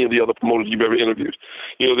received from any of the other promoters you've ever interviewed.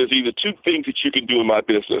 There's either two things that you can do in my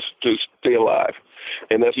business to stay alive,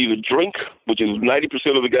 and that's either drink, which is 90%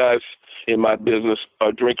 of the guys in my business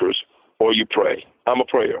are drinkers, or you pray. I'm a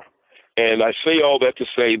prayer. And I say all that to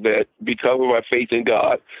say that because of my faith in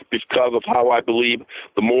God, because of how I believe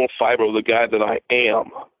the moral fiber of the guy that I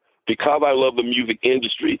am, because I love the music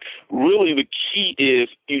industry, really the key is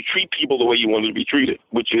you treat people the way you want to be treated,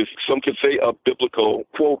 which is, some could say, a biblical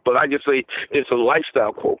quote, but I just say it's a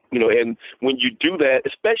lifestyle quote, and when you do that,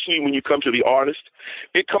 especially when you come to the artist,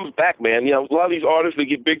 it comes back, man. A lot of these artists, they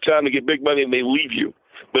get big time, they get big money, and they leave you.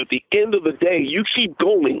 But at the end of the day, you keep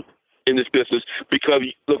going in this business because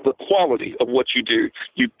of the quality of what you do.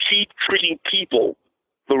 You keep treating people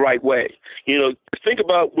the right way. Think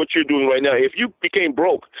about what you're doing right now. If you became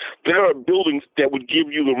broke, there are buildings that would give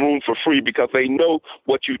you the room for free because they know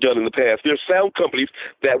what you've done in the past. There are sound companies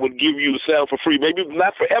that would give you the sound for free, maybe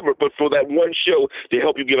not forever, but for that one show to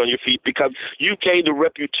help you get on your feet because you gained a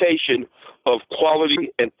reputation of quality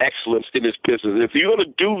and excellence in this business. If you're going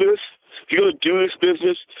to do this, if you're going to do this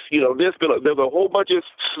business, there's a whole bunch of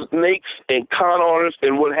snakes and con artists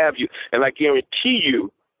and what have you, and I guarantee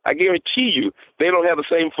you, they don't have the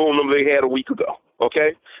same phone number they had a week ago,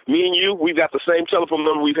 okay? Me and you, we've got the same telephone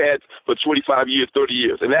number we've had for 25 years, 30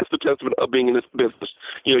 years, and that's the testament of being in this business.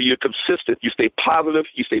 You're consistent. You stay positive.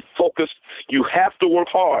 You stay focused. You have to work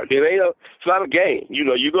hard. It's not a game.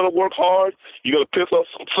 You're going to work hard. You're going to piss off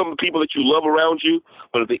some of the people that you love around you,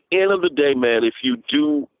 but at the end of the day, man, if you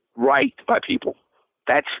do right by people,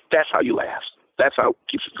 that's how you last. that's how it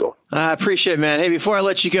keeps us going. I appreciate it, man. Hey, before I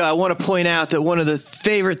let you go, I want to point out that one of the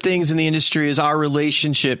favorite things in the industry is our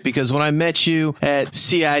relationship, because when I met you at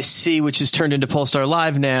CIC, which has turned into Polestar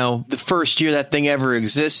Live now, the first year that thing ever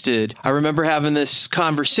existed, I remember having this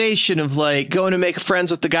conversation of like going to make friends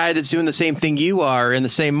with the guy that's doing the same thing you are in the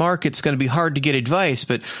same market. It's going to be hard to get advice,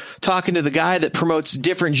 but talking to the guy that promotes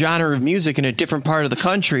different genre of music in a different part of the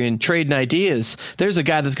country and trading ideas, there's a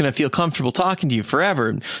guy that's going to feel comfortable talking to you forever.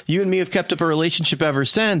 And you and me have kept up a relationship ever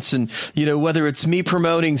since. And, you know, whether it's me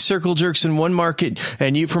promoting Circle Jerks in one market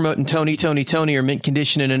and you promoting Tony or Mint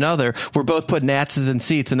Condition in another, we're both putting asses in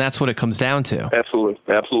seats, and that's what it comes down to.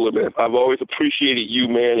 Absolutely, man. I've always appreciated you,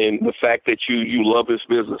 man, and the fact that you love this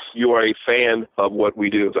business. You are a fan of what we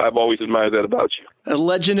do. I've always admired that about you. A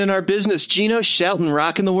legend in our business, Geno Shelton,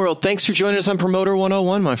 rocking the world. Thanks for joining us on Promoter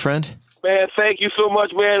 101, my friend. Man, thank you so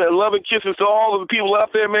much, man. And love and kisses to all of the people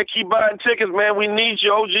out there, man. Keep buying tickets, man. We need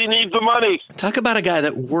you. OG needs the money. Talk about a guy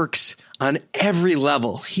that works on every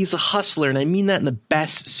level. He's a hustler, and I mean that in the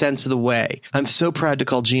best sense of the way. I'm so proud to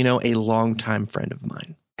call Geno a longtime friend of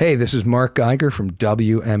mine. Hey, this is Mark Geiger from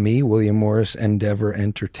WME, William Morris Endeavor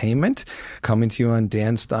Entertainment, coming to you on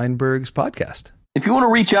Dan Steinberg's podcast. If you want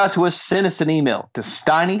to reach out to us, send us an email to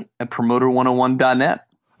steiny@promoter101.net.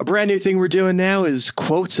 A brand new thing we're doing now is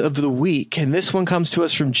Quotes of the Week, and this one comes to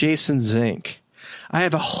us from Jason Zink. I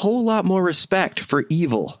have a whole lot more respect for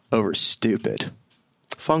evil over stupid.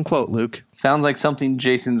 Fun quote, Luke. Sounds like something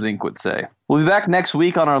Jason Zink would say. We'll be back next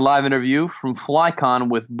week on our live interview from FlyCon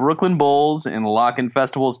with Brooklyn Bowls and Lock-In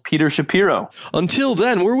Festival's Peter Shapiro. Until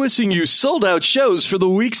then, we're wishing you sold-out shows for the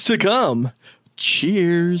weeks to come.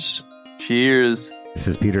 Cheers. Cheers. This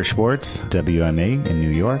is Peter Schwartz, WME in New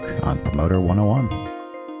York on Promoter 101.